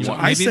 You know, maybe why,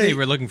 I say- they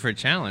were looking for a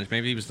challenge.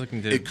 Maybe he was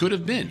looking to. it could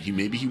have been.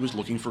 Maybe he was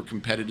looking for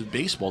competitive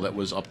baseball that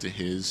was up to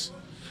his.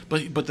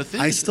 But the thing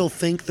I is, still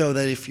think though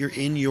that if you're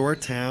in your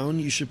town,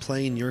 you should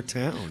play in your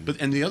town. But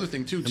and the other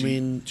thing too,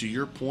 to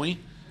your point,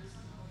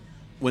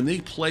 when they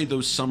play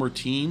those summer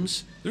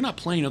teams, they're not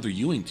playing other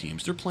Ewing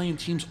teams. They're playing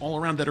teams all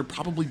around that are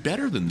probably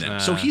better than them.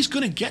 So he's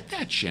going to get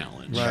that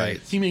challenge. Right.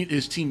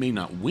 His team may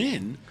not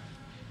win,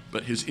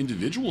 but his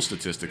individual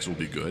statistics will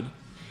be good.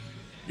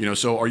 You know,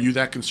 so are you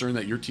that concerned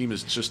that your team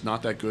is just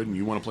not that good and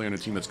you want to play on a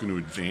team that's going to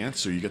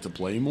advance so you get to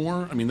play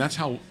more? I mean, that's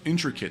how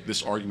intricate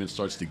this argument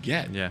starts to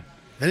get. yeah.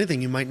 If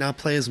anything, you might not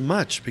play as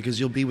much because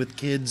you'll be with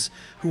kids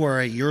who are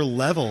at your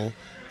level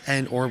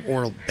and or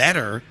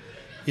better.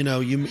 You know,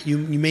 you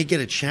may get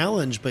a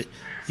challenge, but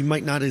you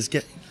might not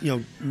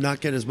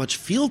not get as much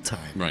field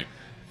time. Right.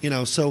 You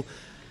know, so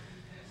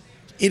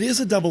it is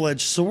a double-edged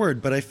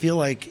sword, but I feel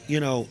like, you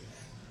know,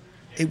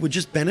 it would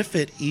just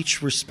benefit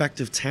each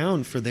respective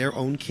town for their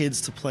own kids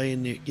to play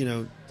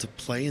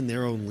in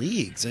their own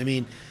leagues. I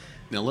mean,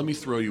 Now, let me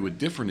throw you a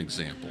different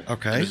example.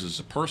 Okay. And this is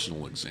a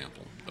personal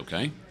example,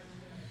 okay?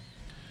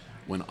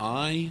 When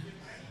I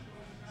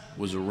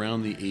was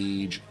around the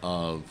age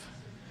of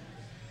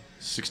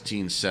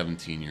 16,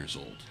 17 years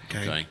old,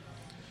 Okay.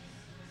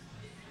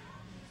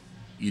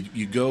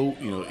 You go,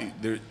 you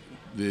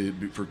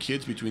know, for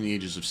kids between the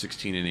ages of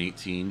 16 and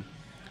 18,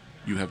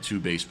 you have two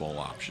baseball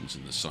options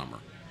in the summer.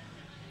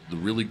 The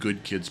really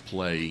good kids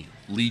play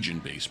Legion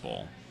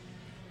baseball,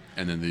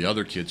 and then the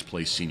other kids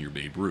play Senior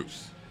Babe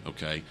Ruth.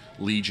 Okay,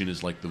 Legion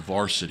is like the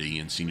varsity,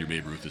 and Senior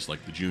Babe Ruth is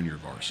like the junior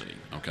varsity.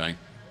 Okay,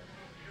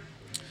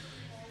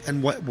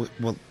 and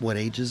what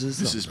ages is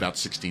this them? is about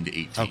 16 to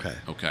 18. Okay.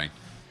 Okay.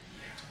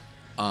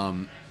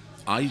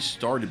 I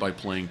started by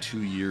playing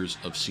 2 years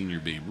of Senior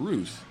Babe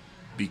Ruth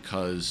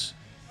because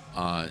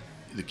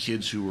the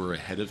kids who were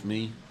ahead of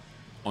me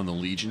on the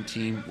Legion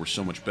team were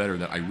so much better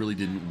that I really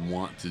didn't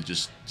want to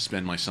just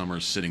spend my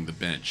summers sitting the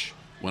bench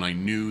when I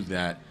knew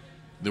that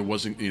there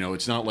wasn't, you know,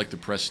 it's not like the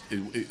press. I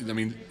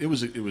mean, it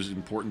was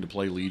important to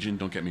play Legion.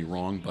 Don't get me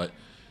wrong, but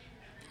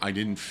I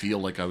didn't feel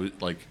like I was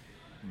like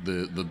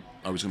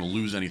I was going to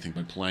lose anything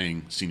by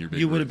playing Senior Babe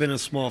You Ruth. would have been a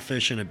small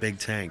fish in a big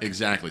tank.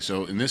 Exactly.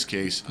 So in this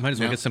case, Might as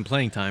well now- get some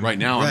playing time. Right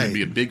now, I'm going Right. to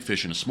be a big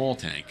fish in a small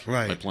tank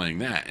Right. by playing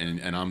that,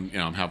 and I'm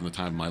having the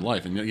time of my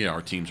life. And yeah,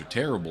 our teams are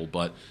terrible,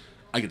 but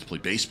I get to play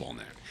baseball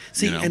now.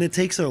 See, you know? and it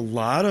takes a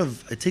lot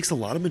of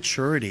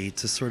maturity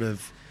to sort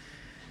of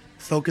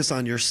focus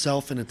on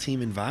yourself in a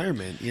team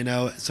environment. You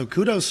know, so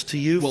kudos to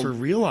you Well- for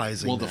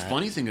realizing. Well, the that.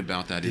 funny thing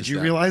about that is, you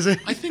that realize it?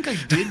 I think I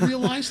did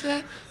realize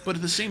that, but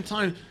at the same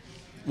time,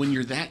 when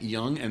you're that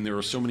young and there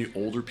are so many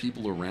older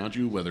people around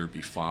you, whether it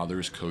be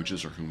fathers,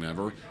 coaches, or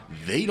whomever,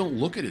 they don't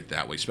look at it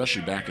that way,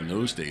 especially back in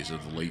those days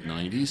of the late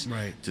 90s.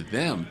 Right. To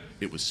them,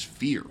 it was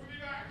fear.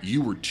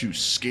 You were too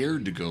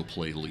scared to go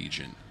play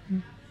Legion.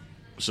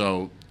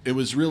 So it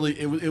was really,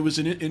 it was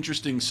an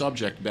interesting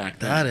subject back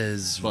then. That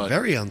is but,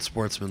 very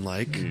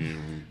unsportsmanlike.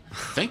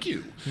 Thank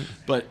you.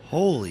 But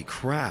Holy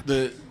crap!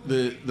 the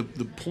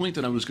point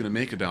that I was going to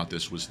make about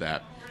this was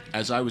that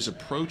as I was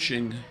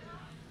approaching,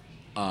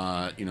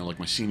 like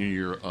my senior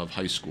year of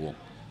high school,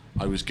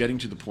 I was getting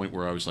to the point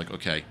where I was like,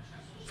 okay,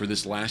 for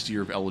this last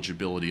year of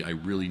eligibility, I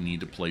really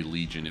need to play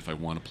Legion if I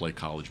want to play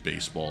college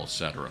baseball,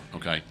 etc.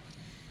 Okay.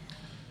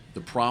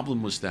 The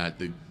problem was that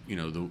the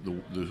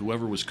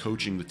whoever was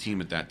coaching the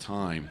team at that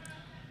time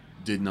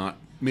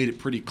made it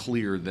pretty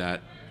clear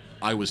that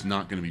I was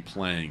not going to be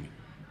playing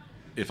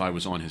if I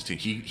was on his team.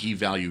 He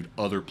valued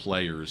other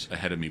players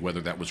ahead of me,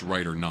 whether that was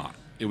right or not.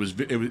 It was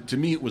to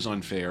me it was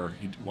unfair.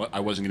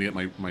 I wasn't going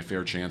to get my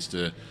fair chance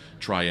to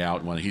try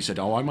out. When he said,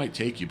 "Oh, I might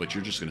take you, but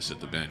you're just going to sit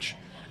the bench,"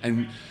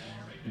 and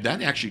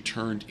that actually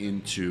turned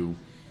into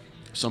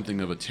something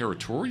of a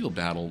territorial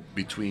battle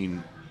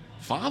between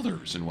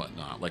fathers and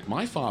whatnot. Like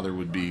my father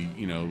would be,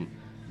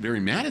 very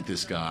mad at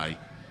this guy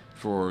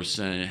for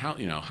saying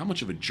how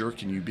much of a jerk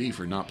can you be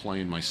for not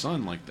playing my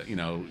son like that?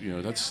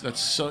 That's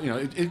so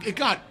it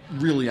got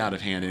really out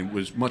of hand and it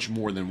was much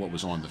more than what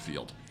was on the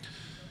field.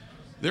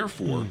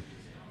 Therefore,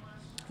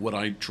 what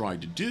I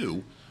tried to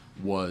do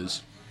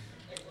was,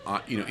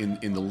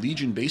 in the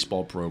Legion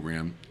baseball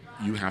program,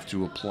 you have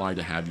to apply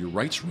to have your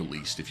rights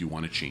released if you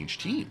want to change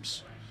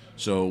teams.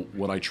 So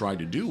what I tried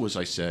to do was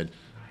I said,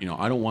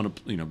 I don't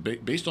want to,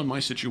 based on my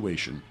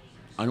situation,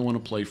 I don't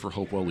want to play for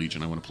Hopewell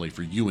Legion. I want to play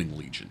for Ewing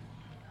Legion,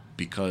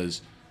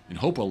 because in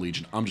Hopewell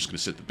Legion, I'm just going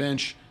to sit the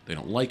bench. They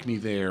don't like me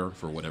there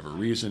for whatever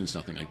reason. It's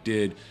nothing I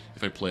did.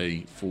 If I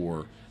play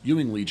for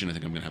Ewing Legion, I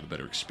think I'm going to have a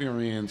better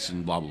experience,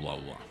 and blah, blah, blah,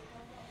 blah.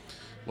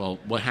 Well,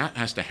 what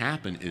has to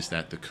happen is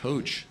that the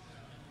coach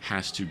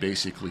has to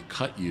basically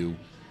cut you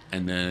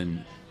and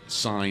then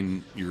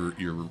sign your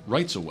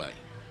rights away.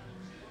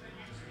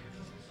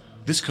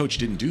 This coach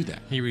didn't do that.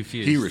 He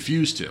refused. He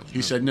refused to.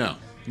 He said, no.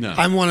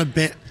 I want to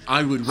bet.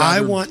 I would rather...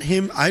 I want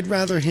him. I'd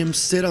rather him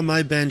sit on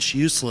my bench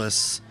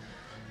useless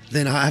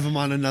than have him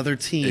on another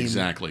team.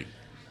 Exactly.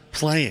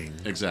 Playing.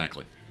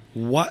 Exactly.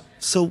 What?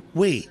 So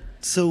wait.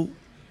 So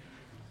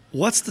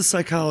what's the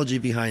psychology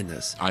behind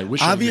this? I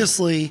wish.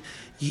 Obviously,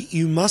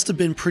 you must have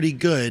been pretty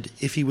good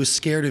if he was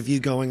scared of you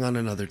going on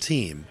another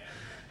team.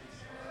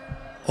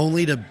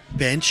 Only to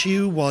bench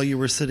you while you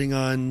were sitting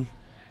on.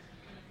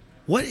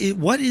 What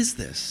is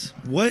this?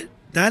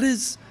 That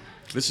is.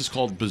 This is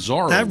called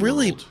Bizarro That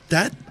really. World.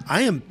 That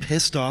I am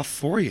pissed off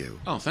for you.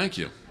 Oh, thank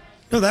you.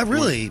 No, that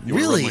really, You wanna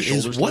really rub my is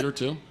shoulders what. later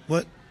too?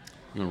 What?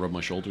 You want to rub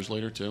my shoulders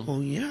later too?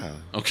 Well, yeah.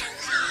 Okay.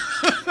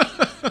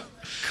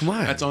 Come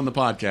on. That's on the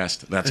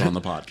podcast. That's on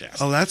the podcast.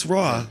 Oh, that's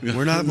raw.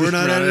 We're not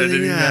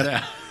editing that.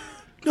 out.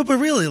 No, but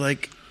really,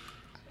 like,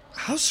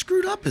 how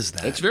screwed up is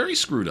that? It's very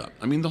screwed up.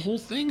 I mean, the whole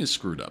thing is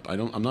screwed up.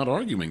 I'm not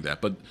arguing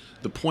that, but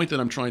the point that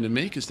I'm trying to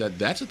make is that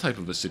that's a type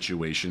of a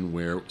situation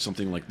where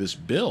something like this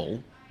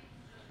bill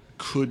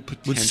could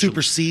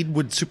potentially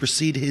would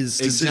supersede his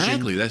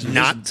exactly. decision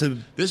not to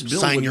this bill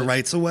sign would, your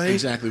rights away.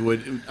 Exactly.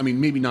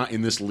 Maybe not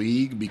in this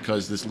league,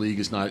 because this league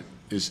is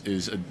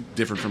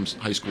different from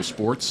high school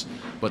sports.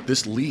 But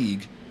this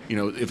league,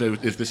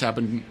 if this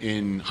happened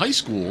in high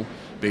school,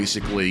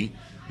 basically,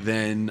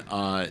 then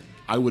I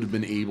would have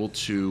been able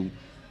to,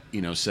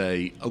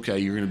 say, okay,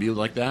 you're going to be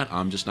like that.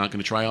 I'm just not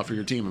going to try out for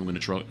your team. I'm going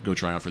to go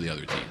try out for the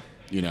other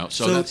team.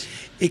 So that's,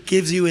 it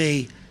gives you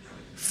a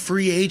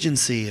free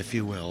agency, if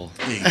you will.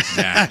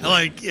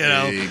 Exactly.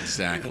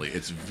 Exactly.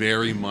 It's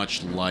very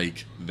much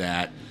like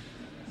that,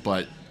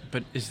 but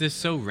is this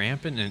so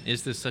rampant, and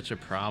is this such a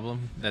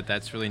problem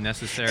that's really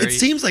necessary? It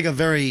seems like a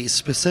very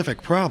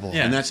specific problem.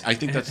 Yeah. And I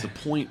think that's the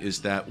point,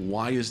 is that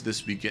why is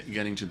this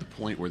getting to the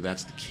point where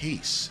that's the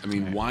case? I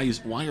mean, why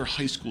are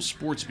high school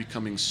sports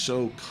becoming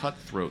so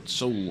cutthroat,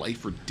 so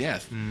life or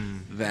death,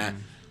 that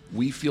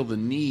we feel the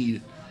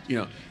need,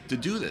 to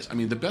do this? I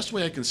mean, the best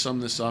way I can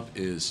sum this up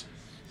is,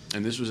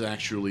 and this was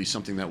actually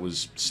something that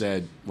was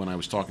said when I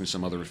was talking to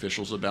some other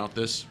officials about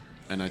this,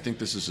 and I think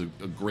this is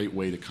a great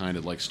way to kind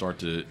of like start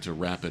to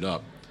wrap it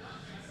up.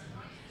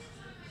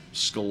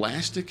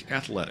 Scholastic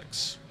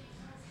athletics.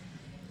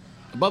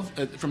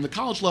 From the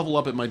college level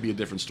up, it might be a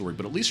different story,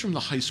 but at least from the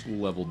high school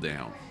level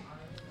down,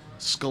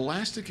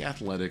 scholastic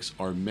athletics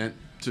are meant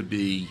to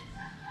be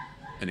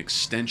an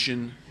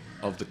extension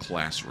of the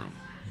classroom.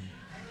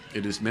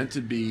 It is meant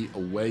to be a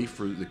way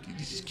for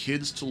these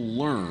kids to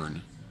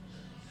learn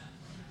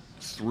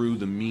through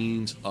the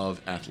means of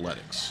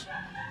athletics.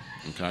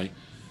 Okay?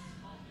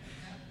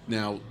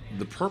 Now,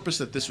 the purpose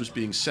that this was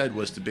being said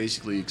was to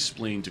basically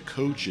explain to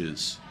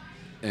coaches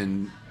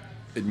and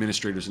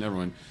administrators and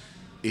everyone,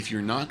 if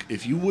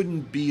you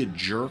wouldn't be a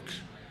jerk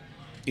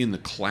in the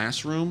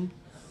classroom,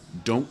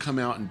 don't come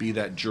out and be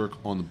that jerk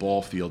on the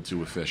ball field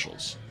to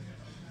officials.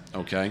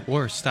 Okay?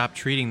 Or stop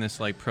treating this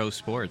like pro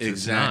sports.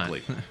 Exactly.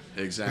 It's not.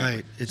 Exactly.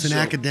 Right. It's an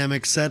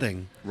academic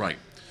setting. Right.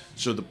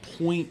 So the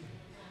point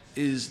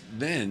is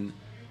then,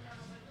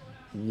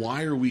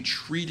 why are we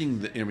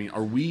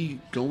are we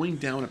going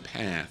down a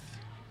path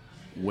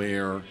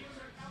where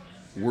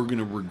we're going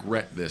to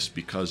regret this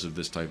because of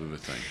this type of a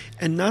thing?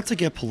 And not to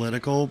get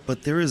political,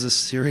 but there is a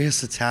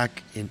serious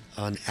attack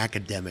on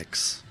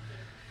academics.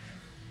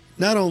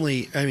 Not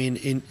only,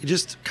 in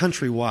just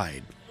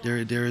countrywide,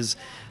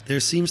 there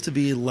seems to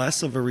be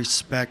less of a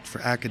respect for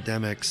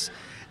academics,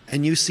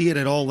 and you see it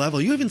at all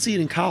levels. You even see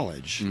it in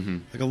college. Mm-hmm.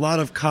 Like a lot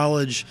of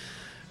college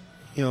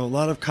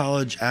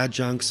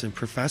adjuncts and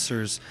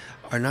professors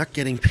are not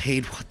getting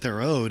paid what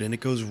they're owed, and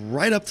it goes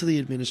right up to the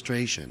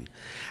administration.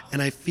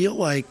 And I feel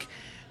like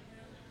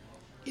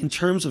in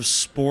terms of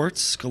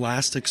sports,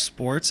 scholastic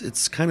sports,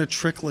 it's kind of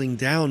trickling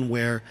down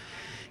where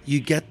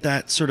you get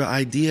that sort of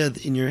idea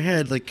in your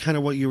head, like kind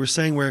of what you were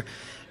saying, where,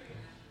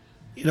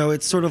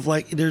 it's sort of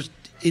like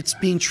it's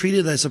being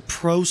treated as a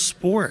pro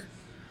sport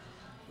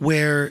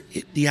where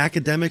the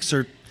academics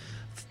are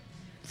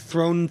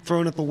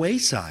thrown at the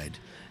wayside.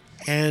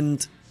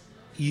 And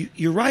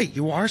you're right.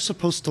 You are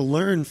supposed to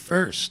learn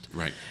first.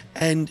 Right.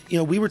 And,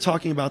 we were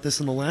talking about this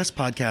in the last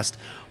podcast,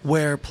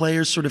 where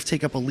players sort of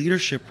take up a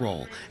leadership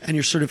role and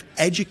you're sort of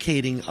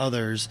educating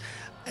others.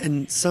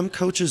 And some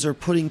coaches are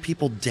putting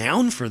people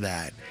down for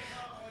that,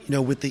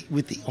 with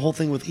the whole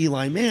thing with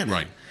Eli Manning.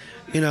 Right.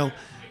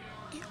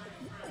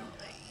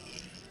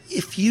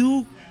 If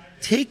you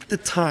take the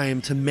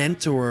time to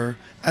mentor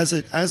as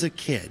a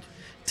kid.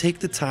 Take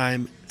the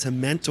time to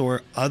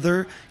mentor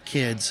other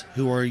kids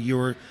who are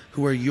your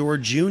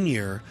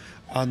junior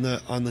on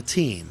the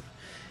team.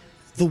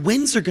 The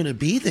wins are going to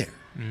be there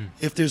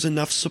if there's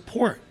enough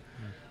support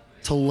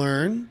to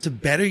learn, to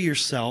better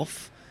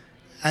yourself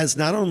as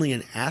not only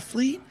an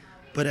athlete,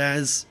 but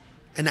as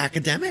an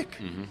academic,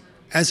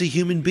 as a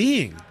human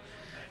being.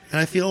 And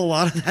I feel a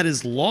lot of that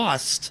is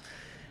lost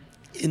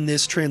in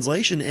this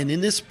translation and in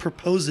this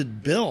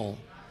proposed bill.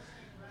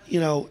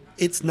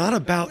 It's not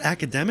about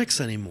academics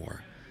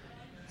anymore.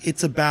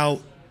 It's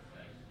about,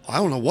 I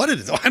don't know what it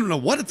is. I don't know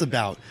what it's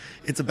about.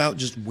 It's about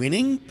just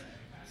winning.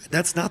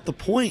 That's not the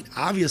point.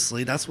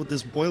 Obviously, that's what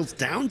this boils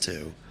down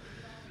to.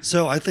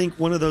 So I think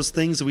one of those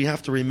things that we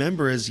have to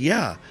remember is,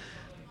 to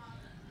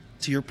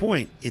your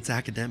point, it's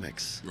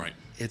academics. Right.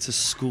 It's a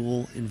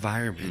school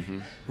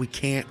environment. We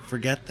can't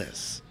forget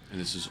this. And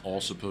this is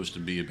all supposed to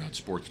be about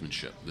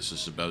sportsmanship. This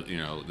is about,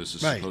 this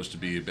is Right. supposed to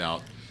be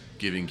about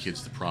giving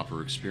kids the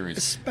proper experience.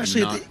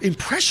 Especially and at the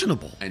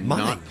impressionable and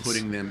minds. not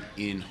putting them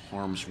in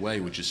harm's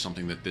way, which is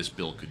something that this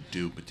bill could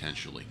do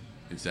potentially.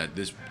 Is that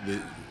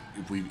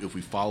if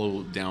we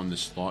follow down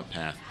this thought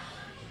path,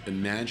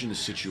 imagine a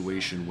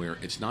situation where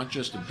it's not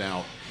just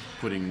about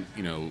putting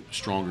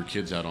stronger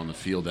kids out on the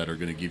field that are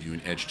going to give you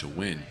an edge to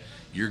win.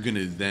 You're going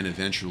to then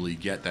eventually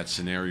get that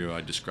scenario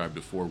I described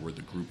before, where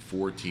the Group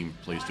 4 team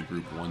plays the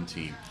Group 1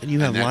 team, And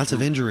you have that lots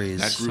of injuries.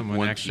 That Group Someone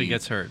 1 actually team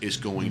gets hurt. is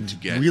going to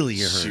get Really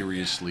get hurt.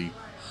 seriously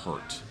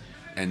hurt.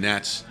 And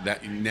that's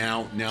that.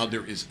 Now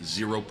there is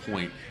 0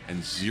 point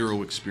and zero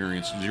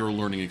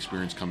learning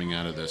experience coming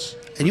out of this.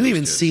 And you for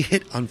even those see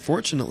kids. it,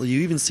 unfortunately,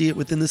 you even see it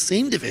within the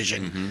same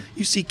division.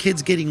 You see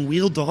kids getting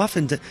wheeled off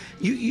into.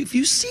 If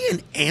you see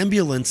an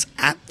ambulance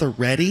at the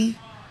ready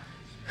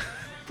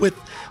with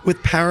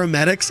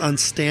paramedics on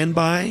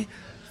standby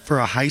for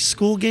a high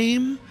school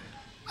game,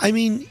 I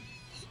mean,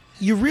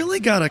 you really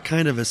got to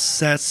kind of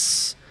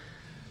assess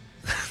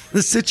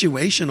the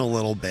situation a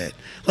little bit.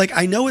 Like,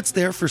 I know it's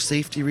there for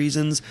safety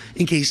reasons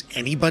in case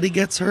anybody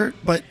gets hurt,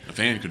 but A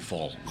fan could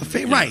fall.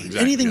 right, Exactly,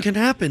 anything yeah. can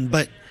happen,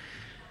 but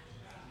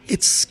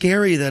it's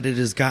scary that it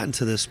has gotten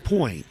to this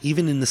point,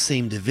 even in the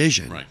same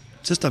division. Right.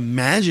 Just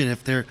imagine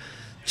if they're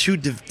two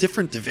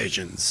different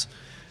divisions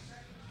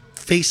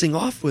facing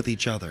off with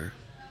each other,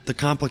 the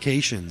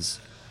complications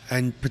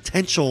and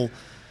potential,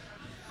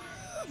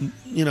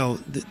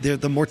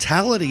 the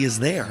mortality is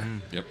there,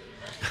 Yep.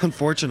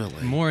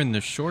 unfortunately. More in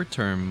the short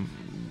term,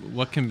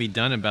 what can be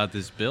done about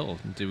this bill?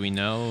 Do we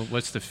know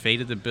what's the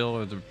fate of the bill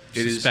or the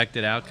It is-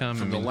 suspected outcome?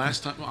 From the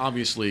last time,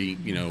 obviously,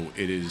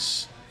 it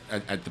is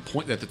at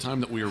the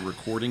time that we are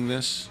recording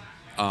this.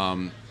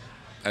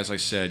 As I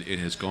said, it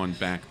has gone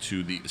back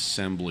to the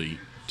assembly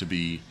to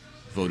be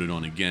voted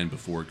on again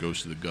before it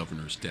goes to the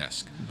governor's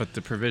desk. But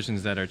the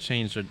provisions that are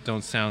changed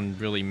don't sound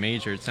really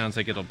major. It sounds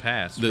like it'll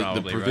pass. The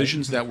probably,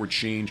 provisions that were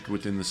changed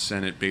within the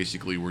Senate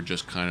basically were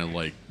just kind of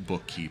like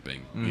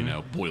bookkeeping,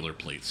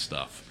 boilerplate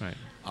stuff. Right.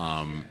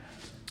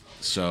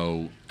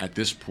 So at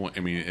this point, I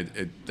mean,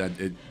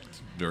 it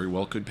very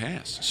well could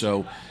pass.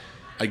 So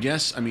I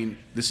guess,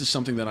 this is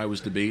something that I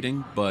was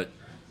debating, but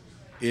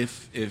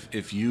if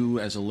you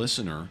as a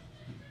listener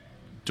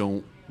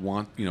don't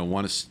want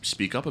to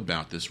speak up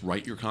about this,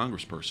 write your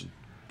congressperson.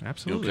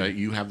 Absolutely. Okay,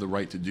 you have the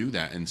right to do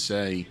that and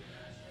say,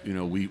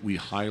 we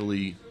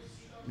highly,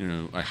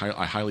 I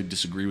highly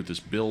disagree with this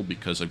bill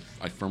because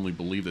I firmly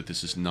believe that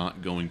this is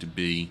not going to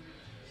be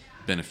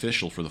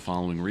beneficial for the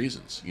following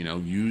reasons.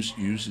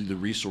 Use the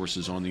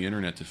resources on the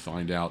internet to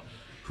find out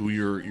who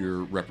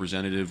your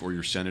representative or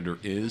your senator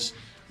is,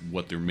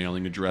 what their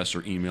mailing address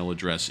or email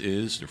address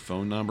is, their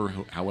phone number,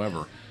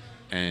 however,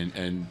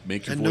 and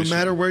make your And voice. no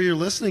matter where you're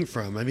listening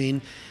from,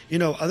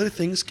 other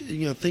things,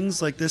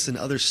 things like this in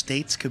other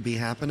states could be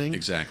happening.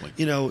 Exactly.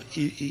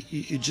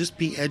 You just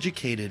be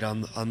educated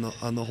on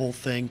the whole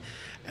thing,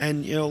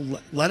 and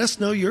let us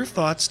know your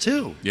thoughts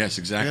too. Yes,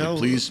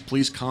 exactly.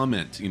 Please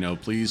comment.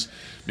 Please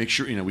make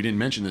sure, we didn't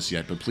mention this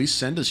yet, but please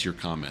send us your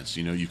comments.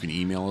 You can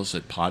email us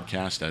at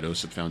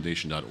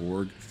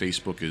podcast@osipfoundation.org.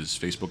 Facebook is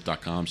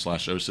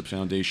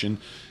facebook.com/osipfoundation.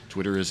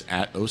 Twitter is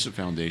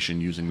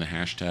 @osipfoundation using the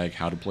hashtag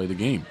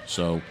 #HowToPlayTheGame.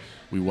 So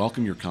we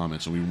welcome your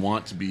comments, and we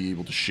want to be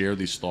able to share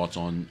these thoughts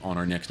on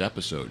our next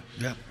episode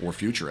or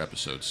future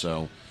episodes.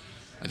 So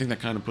I think that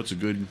kind of puts a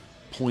good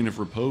point of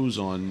repose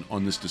on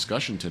this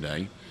discussion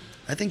today.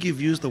 I think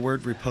you've used the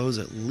word repose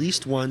at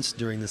least once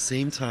during the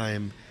same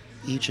time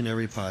each and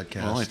every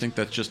podcast. Well, I think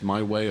that's just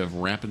my way of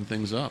wrapping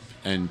things up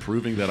and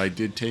proving that I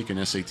did take an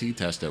SAT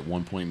test at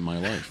one point in my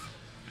life.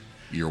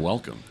 You're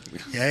welcome.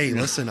 Hey,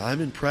 listen,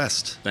 I'm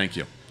impressed. Thank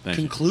you. Thank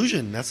you.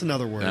 Conclusion, that's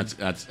another word.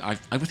 I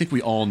would think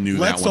we all knew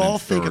Let's that one all in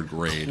think third of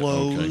grade.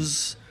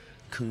 close,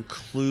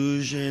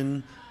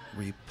 conclusion,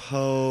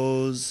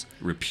 repose, Okay.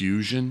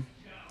 Repusion.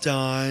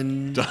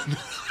 done.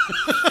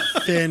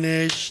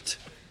 Finished.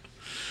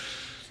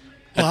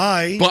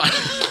 Bye. But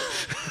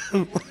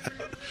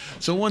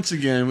so once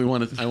again, I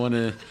want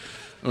to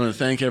I want to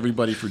thank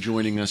everybody for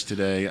joining us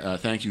today.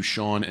 Thank you,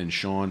 Sean and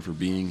Sean, for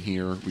being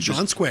here.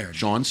 Sean Squared.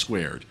 Sean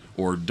Squared,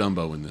 or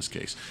Dumbo in this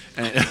case.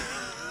 And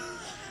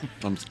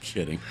I'm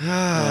kidding.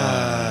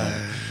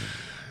 I'm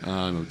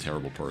a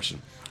terrible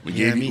person. We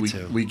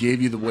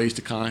gave you the ways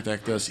to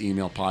contact us.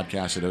 Email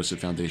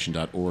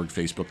podcast@osipfoundation.org,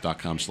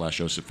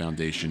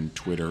 facebook.com/osipfoundation,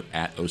 Twitter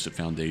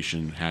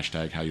 @osipfoundation,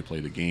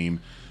 #HowYouPlayTheGame.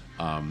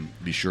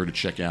 Be sure to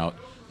check out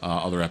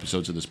other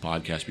episodes of this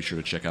podcast. Be sure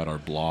to check out our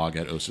blog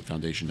at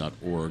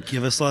osipfoundation.org.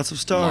 Give us lots of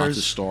stars. Lots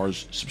of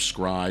stars.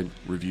 Subscribe,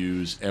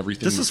 reviews,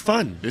 everything. This is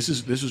fun. This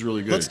is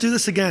really good. Let's do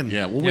this again.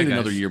 Yeah, we'll wait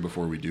another year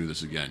before we do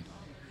this again.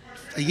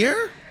 A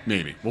year?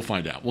 Maybe. We'll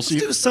find out. We'll see.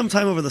 Let's do it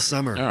sometime over the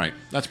summer. All right.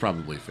 That's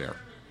probably fair.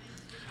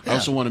 Yeah. I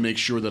also want to make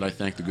sure that I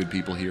thank the good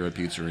people here at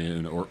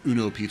Pizzeria, or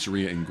Uno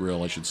Pizzeria and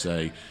Grill, I should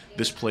say.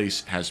 This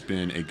place has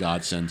been a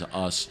godsend to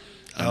us.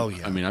 Oh,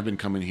 yeah. I mean, I've been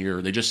coming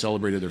here. They just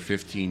celebrated their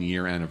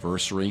 15-year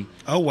anniversary.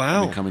 Oh,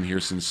 wow. I've been coming here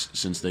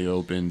since they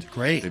opened.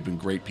 Great. They've been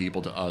great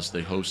people to us.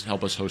 They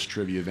help us host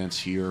trivia events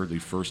here the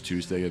first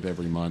Tuesday of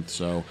every month.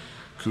 So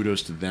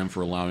kudos to them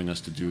for allowing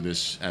us to do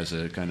this as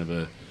a kind of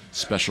a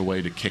special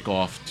way to kick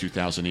off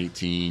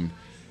 2018.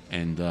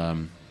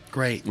 And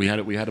great. We had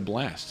a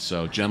blast.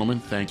 So, gentlemen,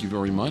 thank you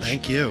very much.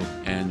 Thank you.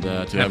 And to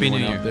Happy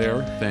everyone New out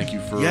there, thank you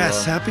for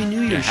Happy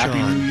New Year, Happy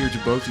Sean. New Year to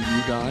both of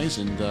you guys,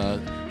 and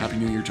Happy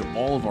New Year to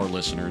all of our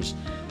listeners.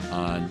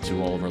 And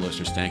to all of our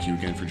listeners, thank you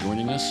again for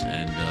joining us,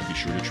 and be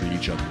sure to treat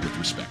each other with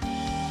respect.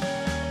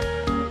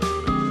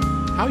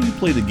 How You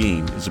Play the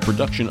Game is a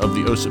production of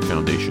the OSIP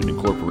Foundation,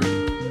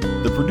 Incorporated.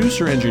 The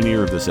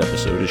producer-engineer of this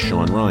episode is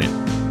Sean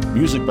Ryan.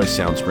 Music by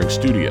Soundspring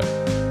Studio.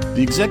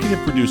 The executive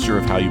producer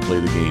of How You Play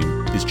the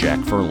Game is Jack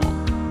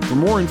Furlong. For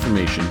more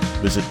information,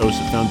 visit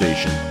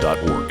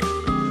osipfoundation.org.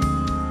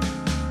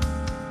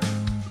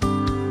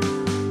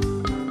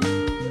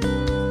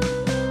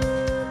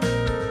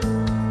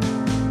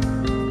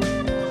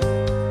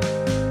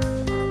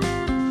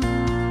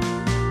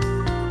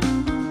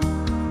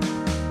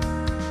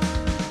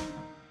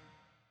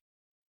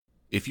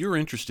 If you're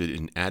interested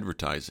in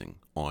advertising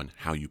on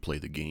How You Play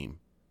the Game,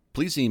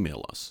 please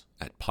email us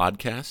at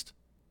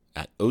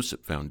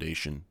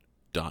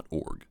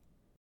podcast@osipfoundation.org.